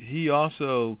America, he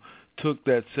also took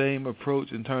that same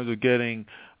approach in terms of getting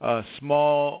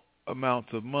small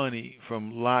amounts of money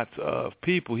from lots of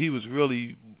people. He was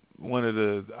really one of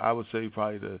the, I would say,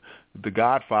 probably the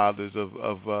godfathers of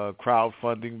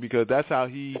crowdfunding, because that's how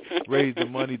he raised the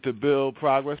money to build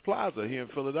Progress Plaza here in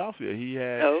Philadelphia. He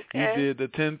did the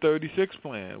 1036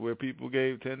 plan, where people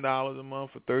gave $10 a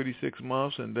month for 36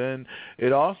 months, and then he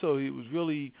was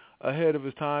really ahead of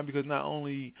his time, because not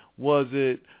only was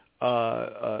it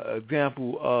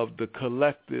example of the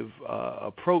collective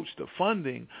approach to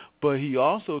funding, but he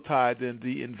also tied in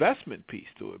the investment piece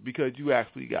to it, because you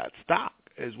actually got stock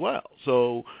as well.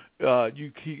 So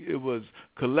it was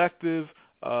collective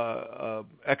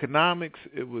economics.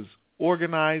 It was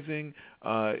organizing.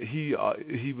 He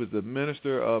was the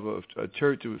minister of a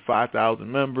church with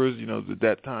 5,000 members. At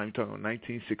that time, you're talking about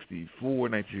 1964,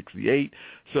 1968.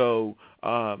 So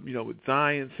with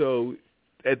Zion. So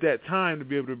at that time, to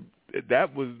be able to,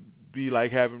 that would be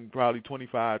like having probably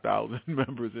 25,000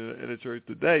 members in a church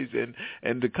today,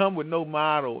 and to come with no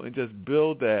model and just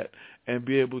build that and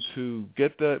be able to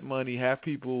get that money, have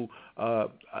people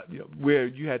where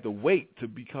you had to wait to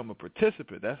become a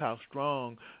participant. That's how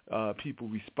strong people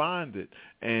responded,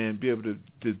 and be able to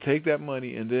take that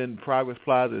money. And then Progress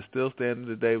Plaza is still standing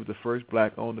today with the first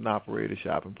black-owned and operated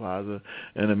shopping plaza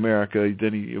in America.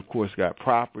 Then he, of course, got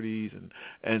properties,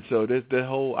 and so there's the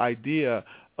whole idea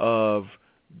of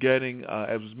getting,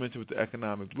 as was mentioned with the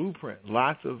economic blueprint,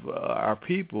 lots of our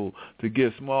people to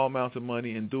give small amounts of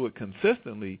money and do it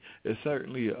consistently is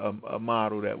certainly a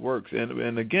model that works.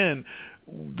 And again,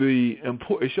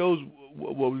 it shows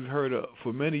what we've heard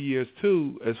for many years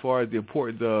too, as far as the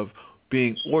importance of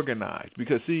being organized.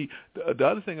 Because see, the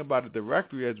other thing about the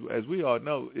directory, as we all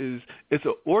know, is it's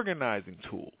an organizing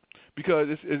tool. Because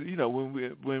it's you know,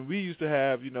 when we used to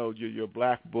have, you know, your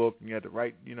black book and you had to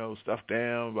write, you know, stuff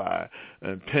down by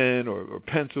a pen or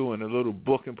pencil and a little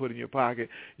book and put in your pocket,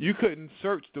 you couldn't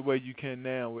search the way you can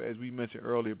now, as we mentioned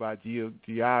earlier, by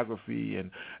geography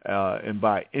and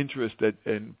by interest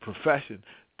and profession.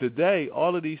 Today,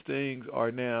 all of these things are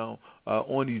now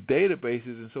on these databases,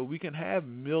 and so we can have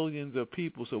millions of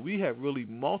people. So we have really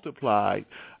multiplied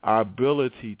our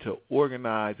ability to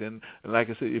organize. And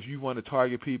like I said, if you want to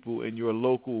target people in your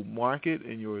local market,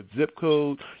 in your zip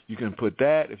code, you can put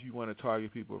that. If you want to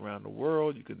target people around the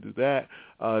world, you can do that.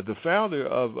 The founder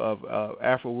of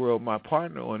Afro World, my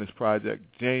partner on this project,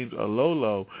 James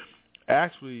Alolo,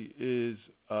 actually is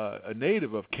a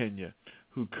native of Kenya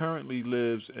who currently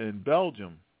lives in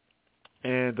Belgium.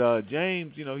 And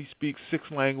James, you know, he speaks 6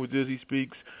 languages. He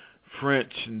speaks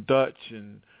French and Dutch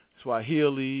and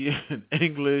Swahili and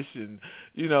English, and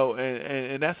you know,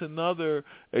 and that's another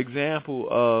example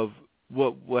of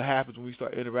what happens when we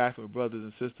start interacting with brothers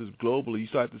and sisters globally. You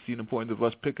start to see the importance of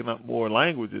us picking up more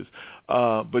languages.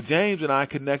 But James and I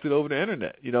connected over the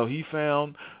internet. You know, he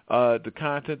found the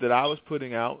content that I was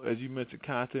putting out, as you mentioned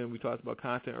content, we talked about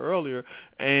content earlier,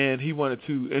 and he wanted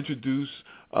to introduce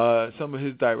some of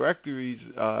his directories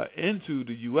into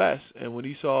the U.S., and when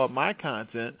he saw my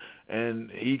content, and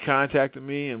he contacted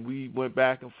me, and we went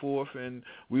back and forth, and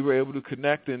we were able to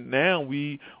connect, and now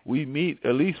we meet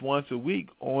at least once a week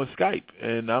on Skype,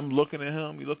 and I'm looking at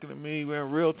him, he's looking at me, we're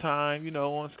in real time, you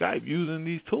know, on Skype, using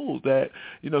these tools that,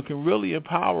 you know, can really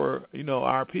empower, you know,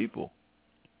 our people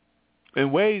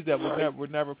in ways that were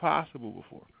never possible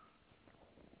before.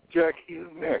 Jackie,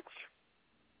 next.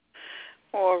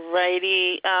 All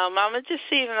righty. I'm going to just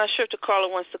see, I'm not sure if the caller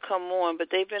wants to come on, but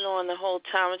they've been on the whole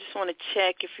time. I just want to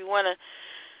check if you want to,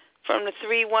 from the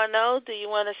 310, do you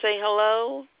want to say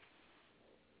hello?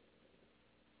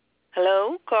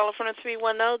 Hello? Caller from the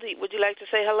 310, would you like to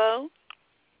say hello?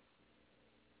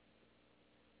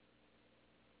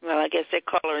 Well, I guess that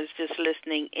caller is just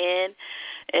listening in.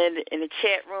 And in the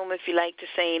chat room, if you'd like to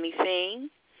say anything.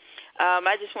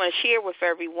 I just want to share with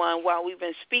everyone, while we've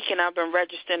been speaking, I've been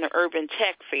registering the Urban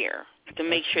Tech Fair to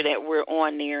make sure that we're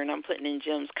on there, and I'm putting in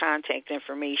Jim's contact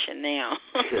information now.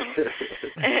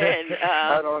 And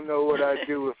I don't know what I'd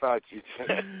do without you.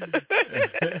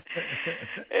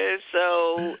 And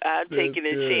so I'm taking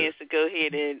a chance to go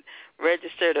ahead and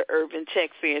register the Urban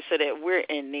Tech Fair so that we're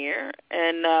in there.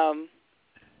 And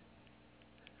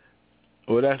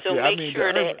well, that's so make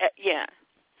sure that, yeah.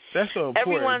 That's so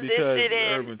important. Everyone's because in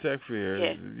Urban Tech Fair,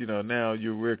 yeah. you know, now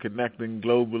we're connecting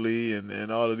globally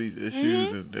and all of these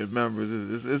issues and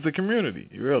members. It's the community,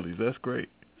 really. That's great.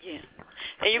 Yeah.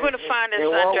 And you're going to find us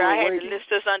under, I had to list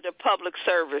us under public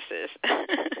services.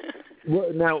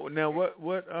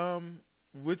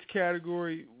 Which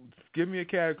category? Give me a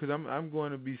category, because I'm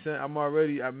going to be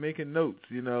I'm making notes,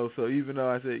 you know, so even though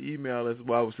I said email, that's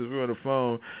why since we're on the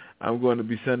phone, I'm going to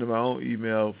be sending my own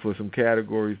email for some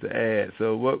categories to add.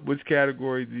 So which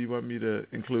category do you want me to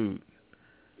include?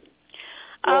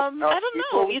 I don't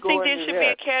know. You think there should be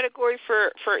a category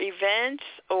for events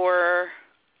or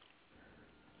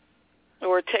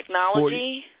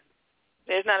technology?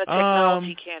 There's not a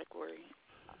technology category.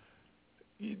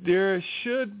 There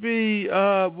should be,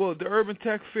 the Urban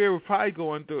Tech Fair would probably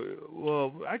go into,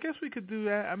 I guess we could do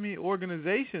that. I mean,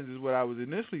 organizations is what I was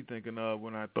initially thinking of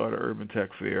when I thought of Urban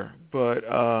Tech Fair.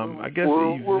 But I guess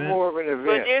we're more of an event.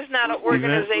 But there's not an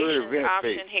organization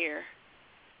option here.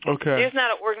 Okay. There's not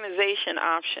an organization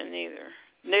option either.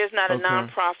 There's not a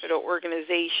nonprofit or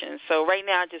organization. So right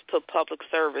now I just put public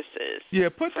services. Yeah,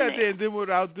 put that there, and then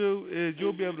what I'll do is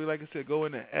you'll be able to, like I said, go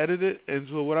in and edit it. And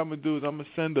so what I'm going to do is I'm going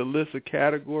to send a list of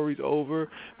categories over,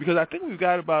 because I think we've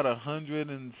got about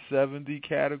 170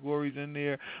 categories in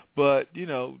there. But, you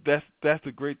know, that's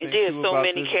the great thing, There's too, so about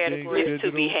many this categories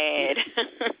to be had.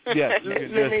 Yes,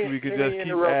 we can just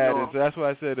keep adding. So that's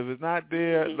why I said if it's not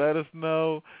there, let us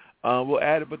know. We'll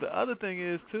add it. But the other thing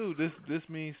is, too, this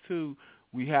means, too,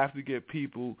 we have to get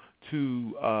people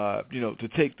to, to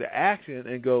take the action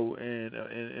and go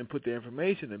and put the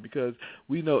information in, because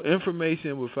we know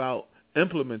information without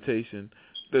implementation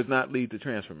does not lead to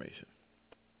transformation.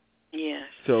 Yes.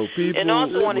 So people, and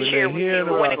also want to share with you,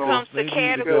 when it comes to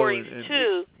categories,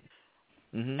 too,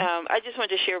 mm-hmm. I just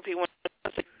want to share with people,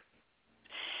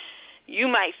 you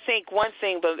might think one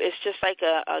thing, but it's just like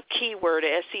a keyword,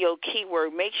 a SEO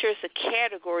keyword. Make sure it's a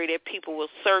category that people will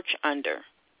search under.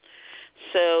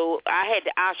 So I had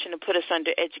the option to put us under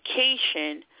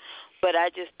education, but I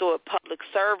just thought public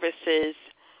services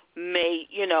may,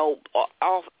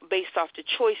 based off the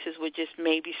choices, would just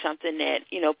maybe something that,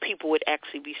 people would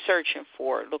actually be searching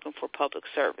for, looking for public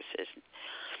services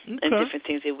and different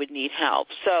things they would need help.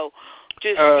 So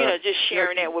just, just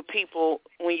sharing that with people.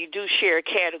 When you do share a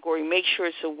category, make sure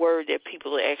it's a word that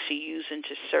people are actually using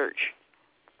to search.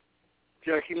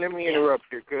 Jackie, let me interrupt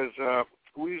you because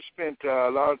we've spent a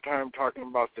lot of time talking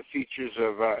about the features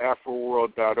of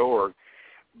AfroWorld.org.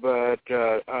 But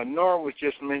Norm was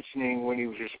just mentioning when he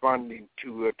was responding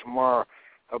to Tamar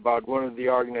about one of the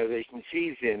organizations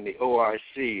he's in, the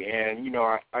OIC. And,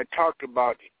 I talked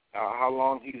about how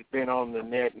long he's been on the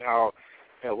net and how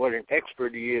what an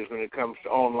expert he is when it comes to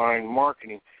online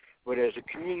marketing. But as a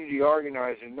community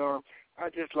organizer, Norm,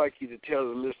 I'd just like you to tell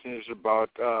the listeners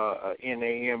about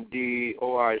NAMD,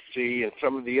 OIC, and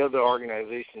some of the other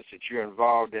organizations that you're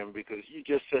involved in because you're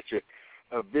just such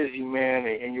a busy man,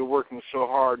 and you're working so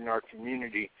hard in our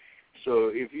community. So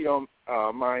if you don't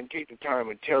mind, take the time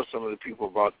and tell some of the people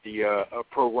about the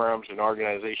programs and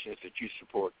organizations that you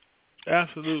support.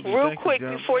 Absolutely. Real quick,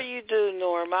 before you do,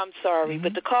 Norm, I'm sorry,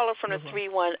 but the caller from the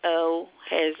 310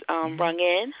 has rung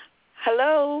in.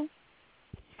 Hello?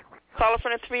 Caller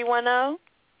from the 310?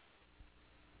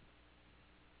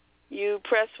 You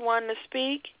press 1 to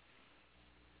speak?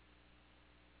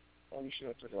 Oh, you should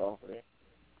have took it off there.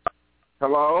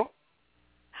 Hello?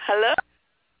 Hello?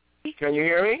 Can you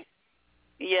hear me?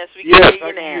 Yes, we can hear you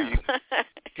I now.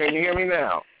 Can hear you. Can you hear me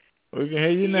now? We can hear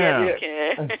you now. Yes,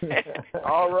 we can.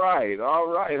 All right.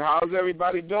 How's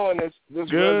everybody doing this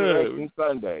Resurrection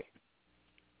Sunday?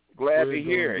 Glad to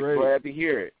hear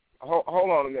it. Hold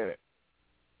on a minute.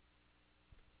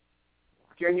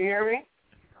 Can you hear me?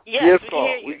 Yes,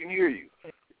 we can hear you.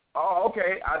 Oh,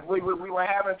 okay. We were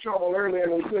having trouble earlier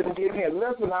and we couldn't get in.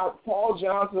 Listen, Paul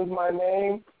Johnson's my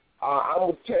name. I'm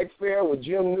with Tech Fair with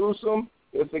Jim Neusom.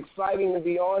 It's exciting to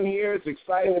be on here. It's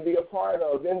exciting to be a part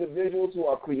of individuals who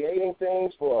are creating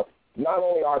things for not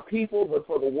only our people but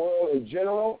for the world in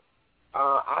general.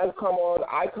 I come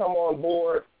on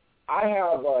board.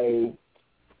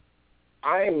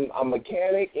 I'm a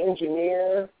mechanic,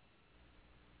 engineer,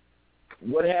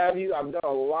 what have you. I've done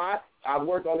a lot. I've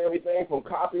worked on everything from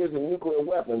copiers and nuclear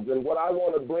weapons, and what I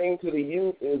want to bring to the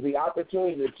youth is the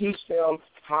opportunity to teach them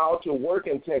how to work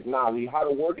in technology, how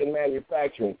to work in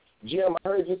manufacturing. Jim, I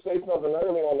heard you say something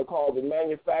earlier on the call that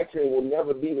manufacturing will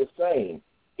never be the same.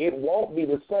 It won't be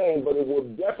the same, but it will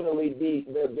definitely be,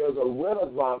 there's a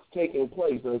renaissance taking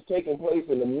place, and it's taking place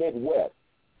in the Midwest.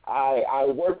 I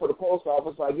work for the post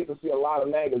office, so I get to see a lot of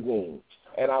magazines.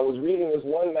 And I was reading this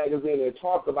one magazine that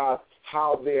talked about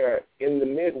how they're, in the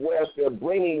Midwest, they're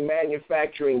bringing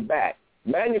manufacturing back.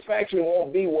 Manufacturing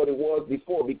won't be what it was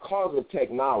before because of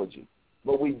technology.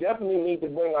 But we definitely need to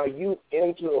bring our youth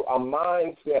into a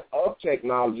mindset of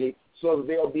technology so that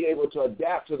they'll be able to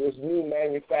adapt to this new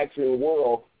manufacturing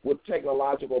world with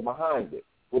technology behind it.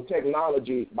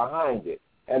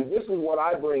 And this is what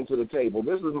I bring to the table.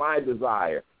 This is my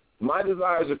desire. My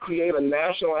desire is to create a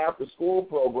national after-school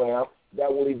program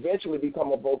that will eventually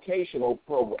become a vocational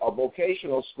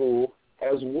school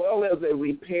as well as a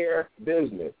repair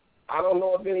business. I don't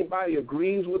know if anybody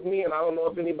agrees with me, and I don't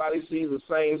know if anybody sees the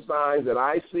same signs that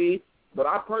I see, but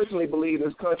I personally believe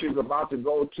this country is about to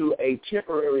go to a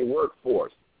temporary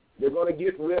workforce. They're going to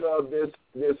get rid of the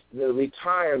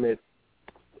retirement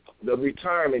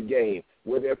game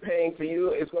where they're paying for you.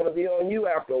 It's going to be on you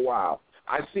after a while.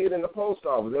 I see it in the post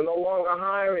office. They're no longer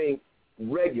hiring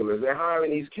regulars. They're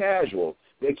hiring these casuals.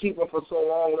 They keep them for so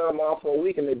long, let them off for a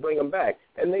week, and they bring them back.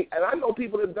 And I know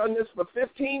people that have done this for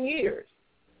 15 years.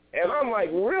 And I'm like,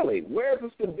 really? Where's the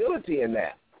stability in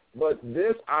that? But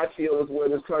this, I feel, is where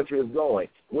this country is going,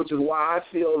 which is why I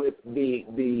feel that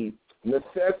the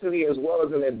necessity as well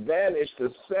as an advantage to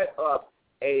set up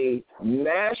a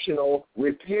national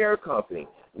repair company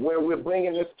where we're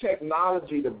bringing this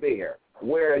technology to bear,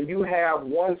 where you have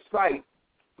one site,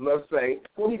 let's say,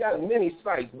 well, you got many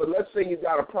sites, but let's say you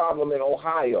got a problem in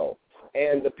Ohio,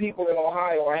 and the people in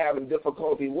Ohio are having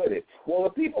difficulty with it. Well, the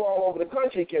people all over the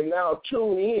country can now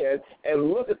tune in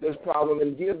and look at this problem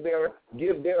and give their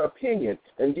opinion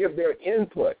and give their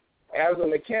input. As a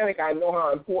mechanic, I know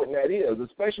how important that is,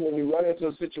 especially when you run into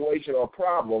a situation or a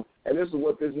problem, and this is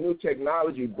what this new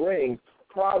technology brings,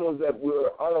 problems that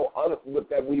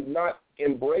we've not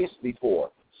embraced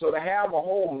before. So to have a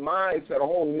whole mindset, a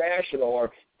whole national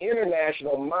or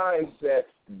international mindset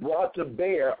brought to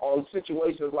bear on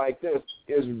situations like this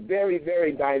is very,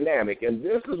 very dynamic, and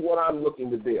this is what I'm looking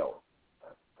to build.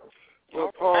 Well,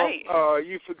 Paul,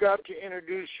 you forgot to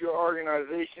introduce your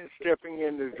organization, Stepping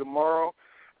Into Tomorrow.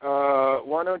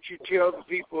 Why don't you tell the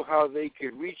people how they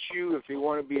could reach you if they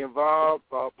want to be involved?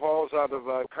 Paul's out of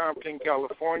Compton,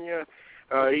 California.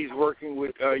 He's working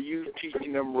with youth,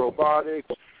 teaching them robotics,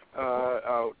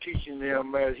 teaching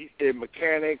them, as he said,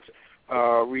 mechanics,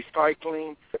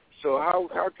 recycling. So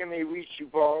how can they reach you,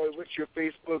 Paul? What's your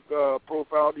Facebook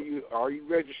profile? Are you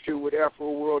registered with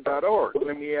AfroWorld.org?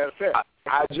 Let me ask that.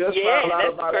 I just found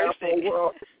out about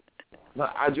AfroWorld.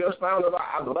 I just found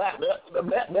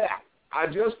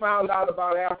out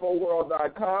about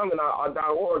AfroWorld.com and .org.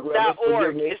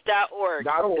 .org. It's .org. .org.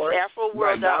 It's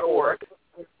AfroWorld.org.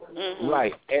 Mm-hmm.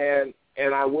 Right, and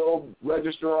I will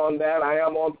register on that. I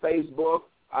am on Facebook.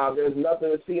 There's nothing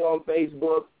to see on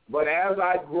Facebook. But as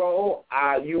I grow,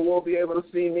 you will be able to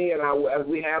see me, and as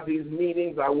we have these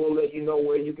meetings, I will let you know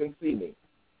where you can see me.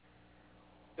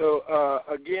 So,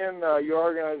 again, your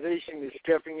organization is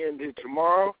Stepping Into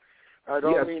Tomorrow. I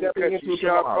don't mean to cut you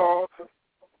short, Paul,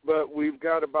 but we've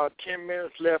got about 10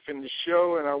 minutes left in the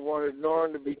show, and I wanted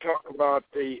Norm to be talking about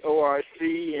the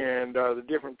OIC and the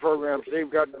different programs they've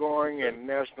got going, and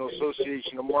National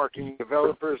Association of Marketing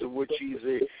Developers, of which he's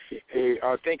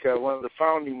I think one of the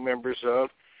founding members of.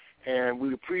 And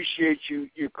we appreciate you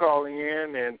calling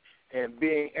in and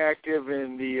being active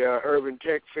in the Urban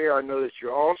Tech Fair. I know that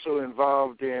you're also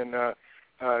involved in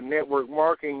network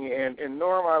marketing. And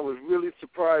Norm, I was really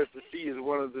surprised to see as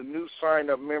one of the new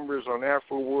sign-up members on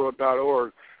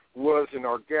AfroWorld.org was an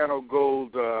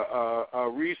Organogold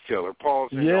reseller.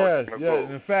 Paul's in Organogold. Yes.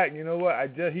 In fact, you know what?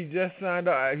 He just signed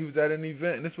up. He was at an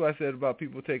event, and this is what I said about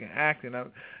people taking action.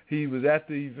 He was at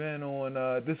the event on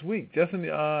this week, just in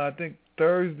the, I think,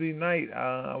 Thursday night.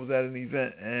 I was at an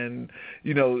event, and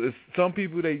some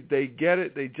people they get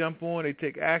it, they jump on, they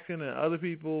take action, and other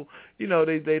people,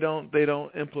 they don't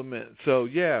implement. So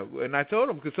yeah, and I told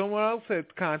them because someone else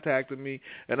had contacted me,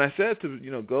 and I said to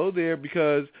go there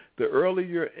because the earlier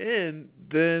you're in,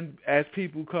 then as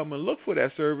people come and look for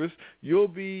that service, you'll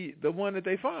be the one that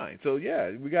they find. So yeah,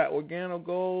 we got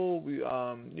Organogold.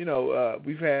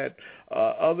 We've had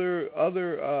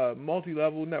other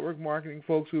multi-level network marketing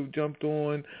folks who've jumped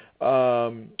on,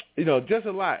 just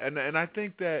a lot. And I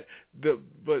think that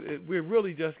we're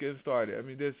really just getting started. I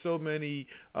mean, there's so many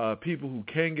people who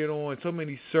can get on, so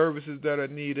many services that are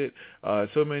needed,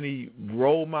 so many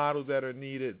role models that are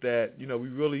needed that, we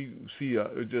really see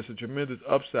just a tremendous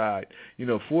upside,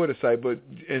 for the site.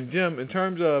 And Jim, in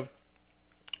terms of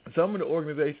some of the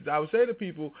organizations, I would say to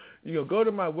people, go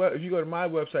to my if you go to my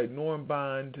website,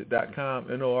 normbond.com,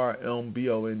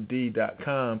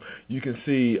 NORMBOND.com, you can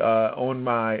see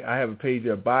I have a page,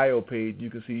 a bio page, you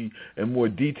can see in more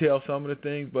detail some of the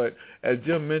things. But as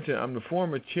Jim mentioned, I'm the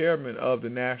former chairman of the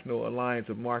National Alliance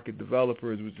of Market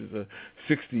Developers, which is a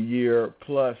 60-year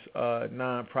plus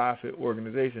nonprofit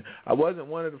organization. I wasn't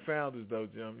one of the founders, though,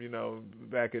 Jim,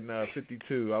 back in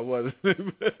 52. I wasn't.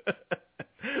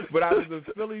 But I was the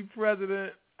Philly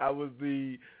president. I was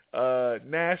the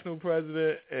national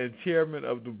president and chairman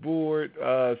of the board.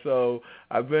 So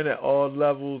I've been at all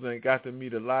levels and got to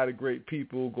meet a lot of great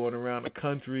people going around the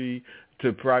country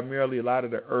to primarily a lot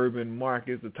of the urban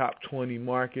markets, the top 20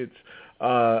 markets.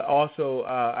 Also,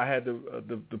 I had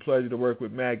the pleasure to work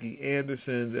with Maggie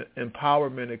Anderson's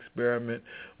empowerment experiment,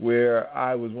 where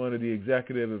I was one of the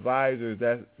executive advisors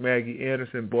that Maggie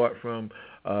Anderson bought from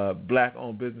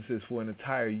black-owned businesses for an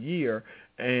entire year.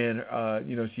 And,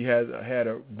 she had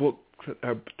a book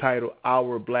titled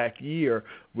Our Black Year,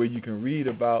 where you can read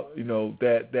about,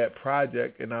 that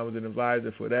project, and I was an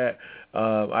advisor for that.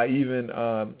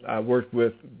 I worked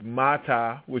with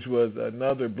Mata, which was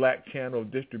another black channel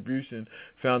distribution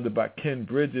founded by Ken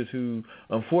Bridges, who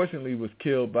unfortunately was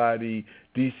killed by the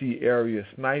D.C. area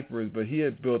snipers, but he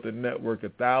had built a network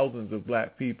of thousands of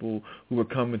black people who were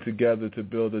coming together to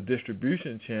build a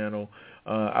distribution channel.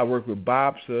 I work with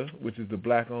BOBSA, which is the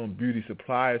Black-Owned Beauty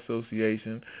Supply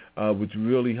Association, which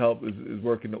really is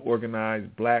working to organize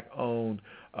black-owned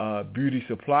beauty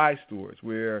supply stores,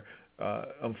 where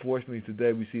unfortunately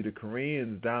today we see the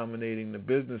Koreans dominating the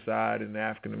business side and the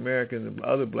African Americans and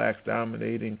other blacks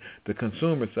dominating the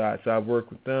consumer side. So I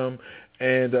work with them,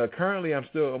 and currently I'm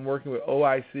working with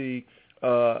OIC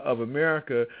of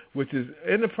America, which is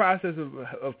in the process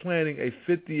of planning a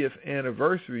 50th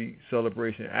anniversary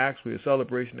celebration, actually a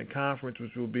celebration and conference,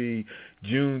 which will be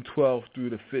June 12th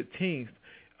through the 15th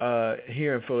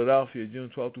here in Philadelphia, June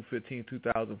 12th through 15th,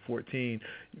 2014.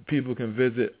 People can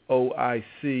visit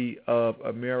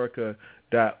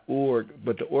oicofamerica.org.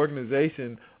 But the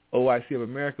organization OIC of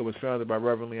America was founded by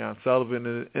Reverend Leon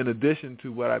Sullivan. In addition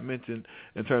to what I mentioned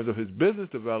in terms of his business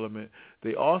development,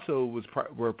 they also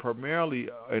were primarily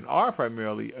and are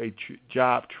primarily a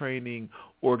job training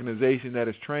organization that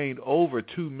has trained over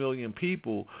 2 million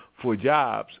people for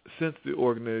jobs since the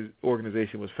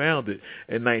organization was founded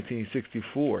in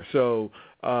 1964. So,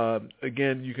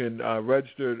 again, you can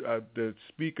register the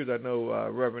speakers. I know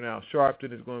Reverend Al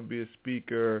Sharpton is going to be a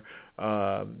speaker,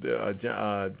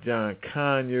 John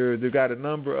Conyers. They've got a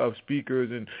number of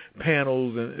speakers and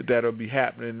panels that will be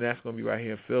happening, and that's going to be right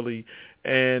here in Philly.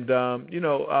 And,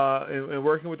 and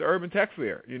working with the Urban Tech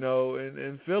Fair,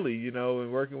 in Philly,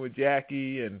 and working with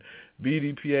Jackie and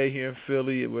BDPA here in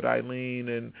Philly with Eileen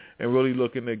and really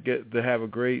looking to have a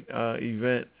great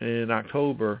event in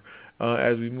October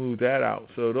as we move that out.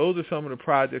 So those are some of the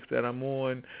projects that I'm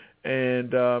on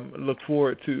and look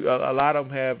forward to. A lot of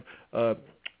them have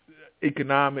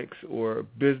economics or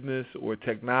business or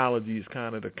technology is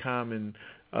kind of the common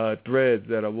threads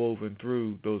that are woven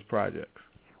through those projects.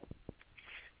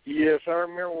 Yes, I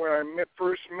remember when I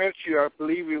first met you, I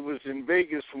believe it was in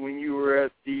Vegas when you were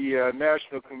at the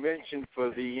National Convention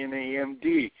for the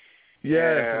NAMD.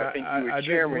 Yeah, I think you were I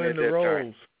chairman didn't win at the that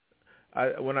roles.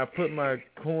 time. When I put my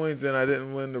coins in, I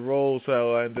didn't win the roles,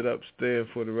 so I ended up staying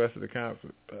for the rest of the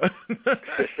conference.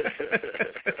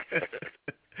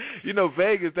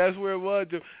 Vegas, that's where it was.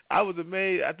 I was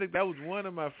amazed. I think that was one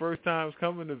of my first times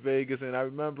coming to Vegas, and I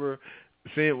remember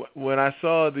seeing when I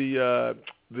saw when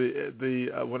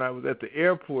I was at the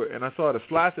airport and I saw the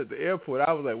slots at the airport,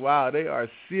 I was like, wow, they are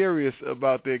serious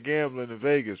about their gambling in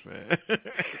Vegas, man.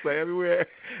 It's like everywhere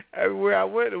I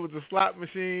went, it was a slot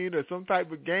machine or some type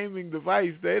of gaming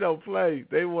device. They don't play.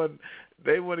 They want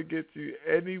to get you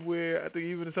anywhere. I think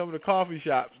even in some of the coffee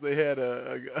shops, they had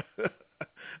a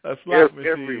slot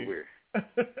machine. Everywhere.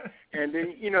 And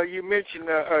then, you mentioned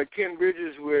Ken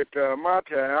Bridges with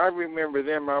Mata. I remember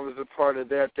them. I was a part of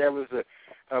that. That was a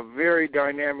very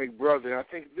dynamic brother. I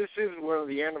think this is one of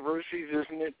the anniversaries,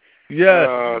 isn't it?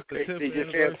 Yes. They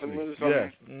just had some news on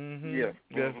Yes. it. Mm-hmm. Yes.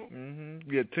 Yes.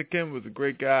 Mm-hmm. Yeah, Ken was a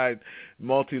great guy,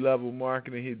 multi-level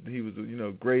marketing. He was,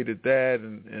 great at that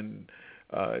and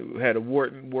had a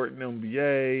Wharton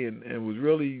MBA and was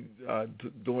really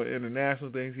doing international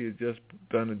things. He had just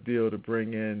done a deal to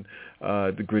bring in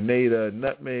the Grenada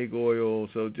nutmeg oil.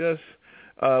 So just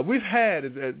we've had,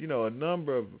 a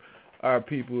number of our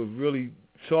people have really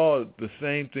saw the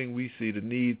same thing we see, the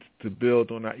need to build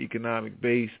on our economic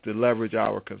base, to leverage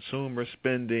our consumer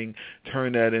spending,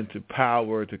 turn that into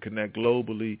power to connect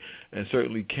globally. And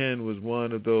certainly Ken was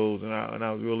one of those, and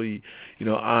I was really,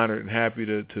 honored and happy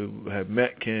to have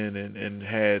met Ken and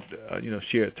had,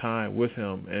 shared time with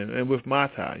him and with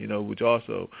Mata, which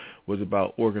also was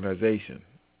about organization.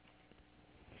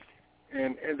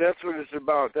 And that's what it's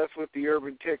about. That's what the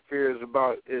Urban Tech Fair is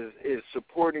about, is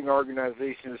supporting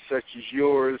organizations such as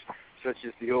yours, such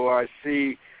as the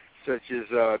OIC, such as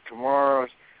Tomorrow's.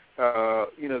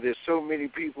 There's so many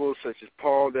people, such as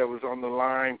Paul that was on the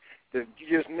line, that you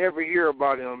just never hear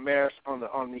about it on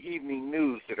the evening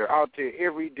news, that are out there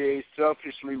every day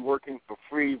selfishly working for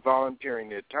free, volunteering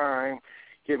their time,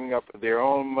 giving up their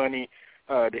own money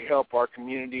to help our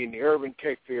community. And the Urban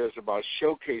Tech Fair is about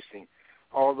showcasing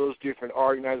all those different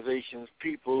organizations,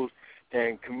 people,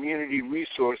 and community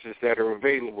resources that are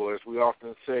available. As we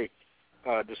often say,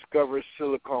 discover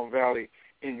Silicon Valley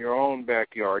in your own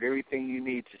backyard. Everything you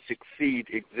need to succeed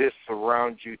exists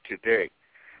around you today.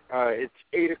 It's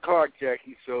 8 o'clock,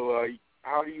 Jackie, so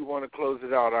how do you want to close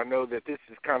it out? I know that this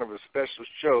is kind of a special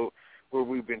show where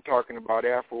we've been talking about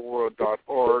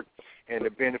AfroWorld.org and the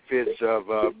benefits of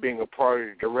being a part of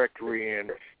the directory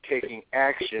and taking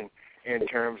action in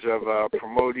terms of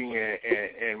promoting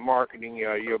and marketing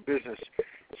your business.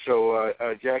 So,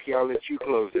 Jackie, I'll let you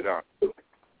close it out.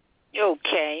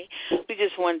 Okay. We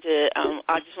just wanted to,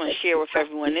 I just want to share with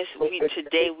everyone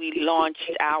today we launched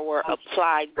our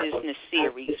Applied Business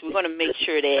Series. We're going to make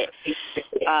sure that,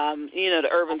 the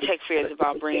Urban Tech Fair is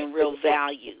about bringing real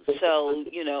value. So,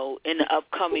 in the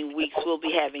upcoming weeks, we'll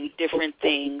be having different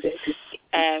things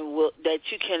and that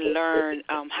you can learn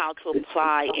how to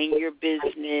apply in your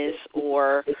business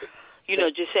or,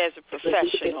 just as a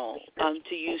professional,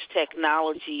 to use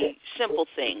technology, simple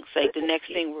things. Like the next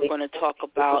thing we're going to talk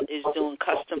about is doing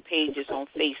custom pages on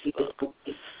Facebook.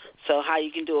 So how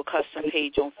you can do a custom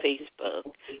page on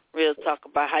Facebook. We'll talk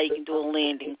about how you can do a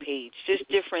landing page. Just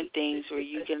different things where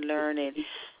you can learn and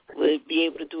will be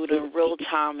able to do it in real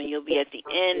time, and you'll be at the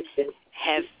end,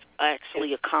 have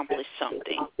actually accomplish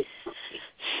something.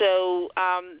 So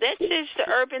this is the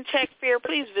Urban Tech Fair.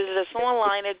 Please visit us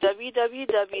online at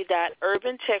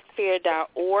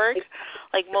www.urbantechfair.org.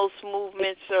 Like most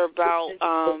movements are about,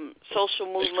 social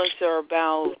movements are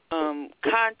about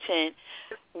content.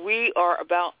 We are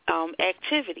about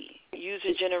activity,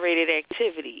 user-generated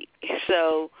activity.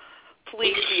 So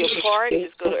please be a part.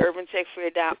 Just go to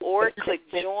urbantechfair.org, click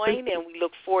join, and we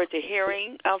look forward to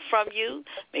hearing from you.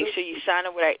 Make sure you sign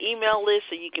up with our email list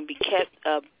so you can be kept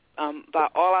by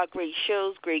all our great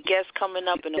shows, great guests coming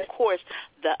up, and, of course,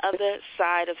 The Other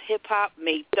Side of Hip-Hop,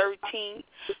 May 13th.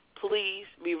 Please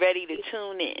be ready to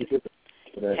tune in.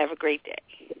 Have a great day.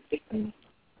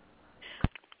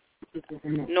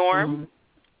 Norm?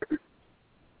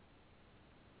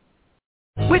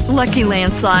 With Lucky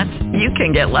Land Slots, you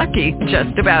can get lucky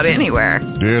just about anywhere.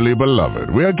 Dearly beloved,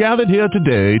 we are gathered here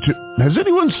today to... Has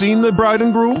anyone seen the bride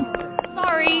and groom?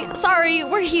 Sorry,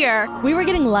 we're here. We were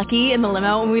getting lucky in the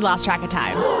limo and we lost track of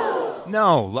time.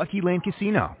 No, Lucky Land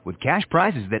Casino, with cash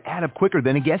prizes that add up quicker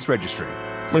than a guest registry.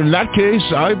 In that case,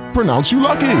 I pronounce you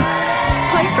lucky.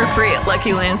 Play for free at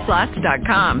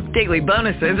LuckyLandSlots.com. Daily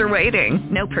bonuses are waiting.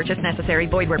 No purchase necessary.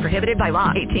 Void where prohibited by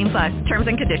law. 18+. Terms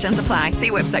and conditions apply.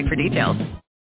 See website for details.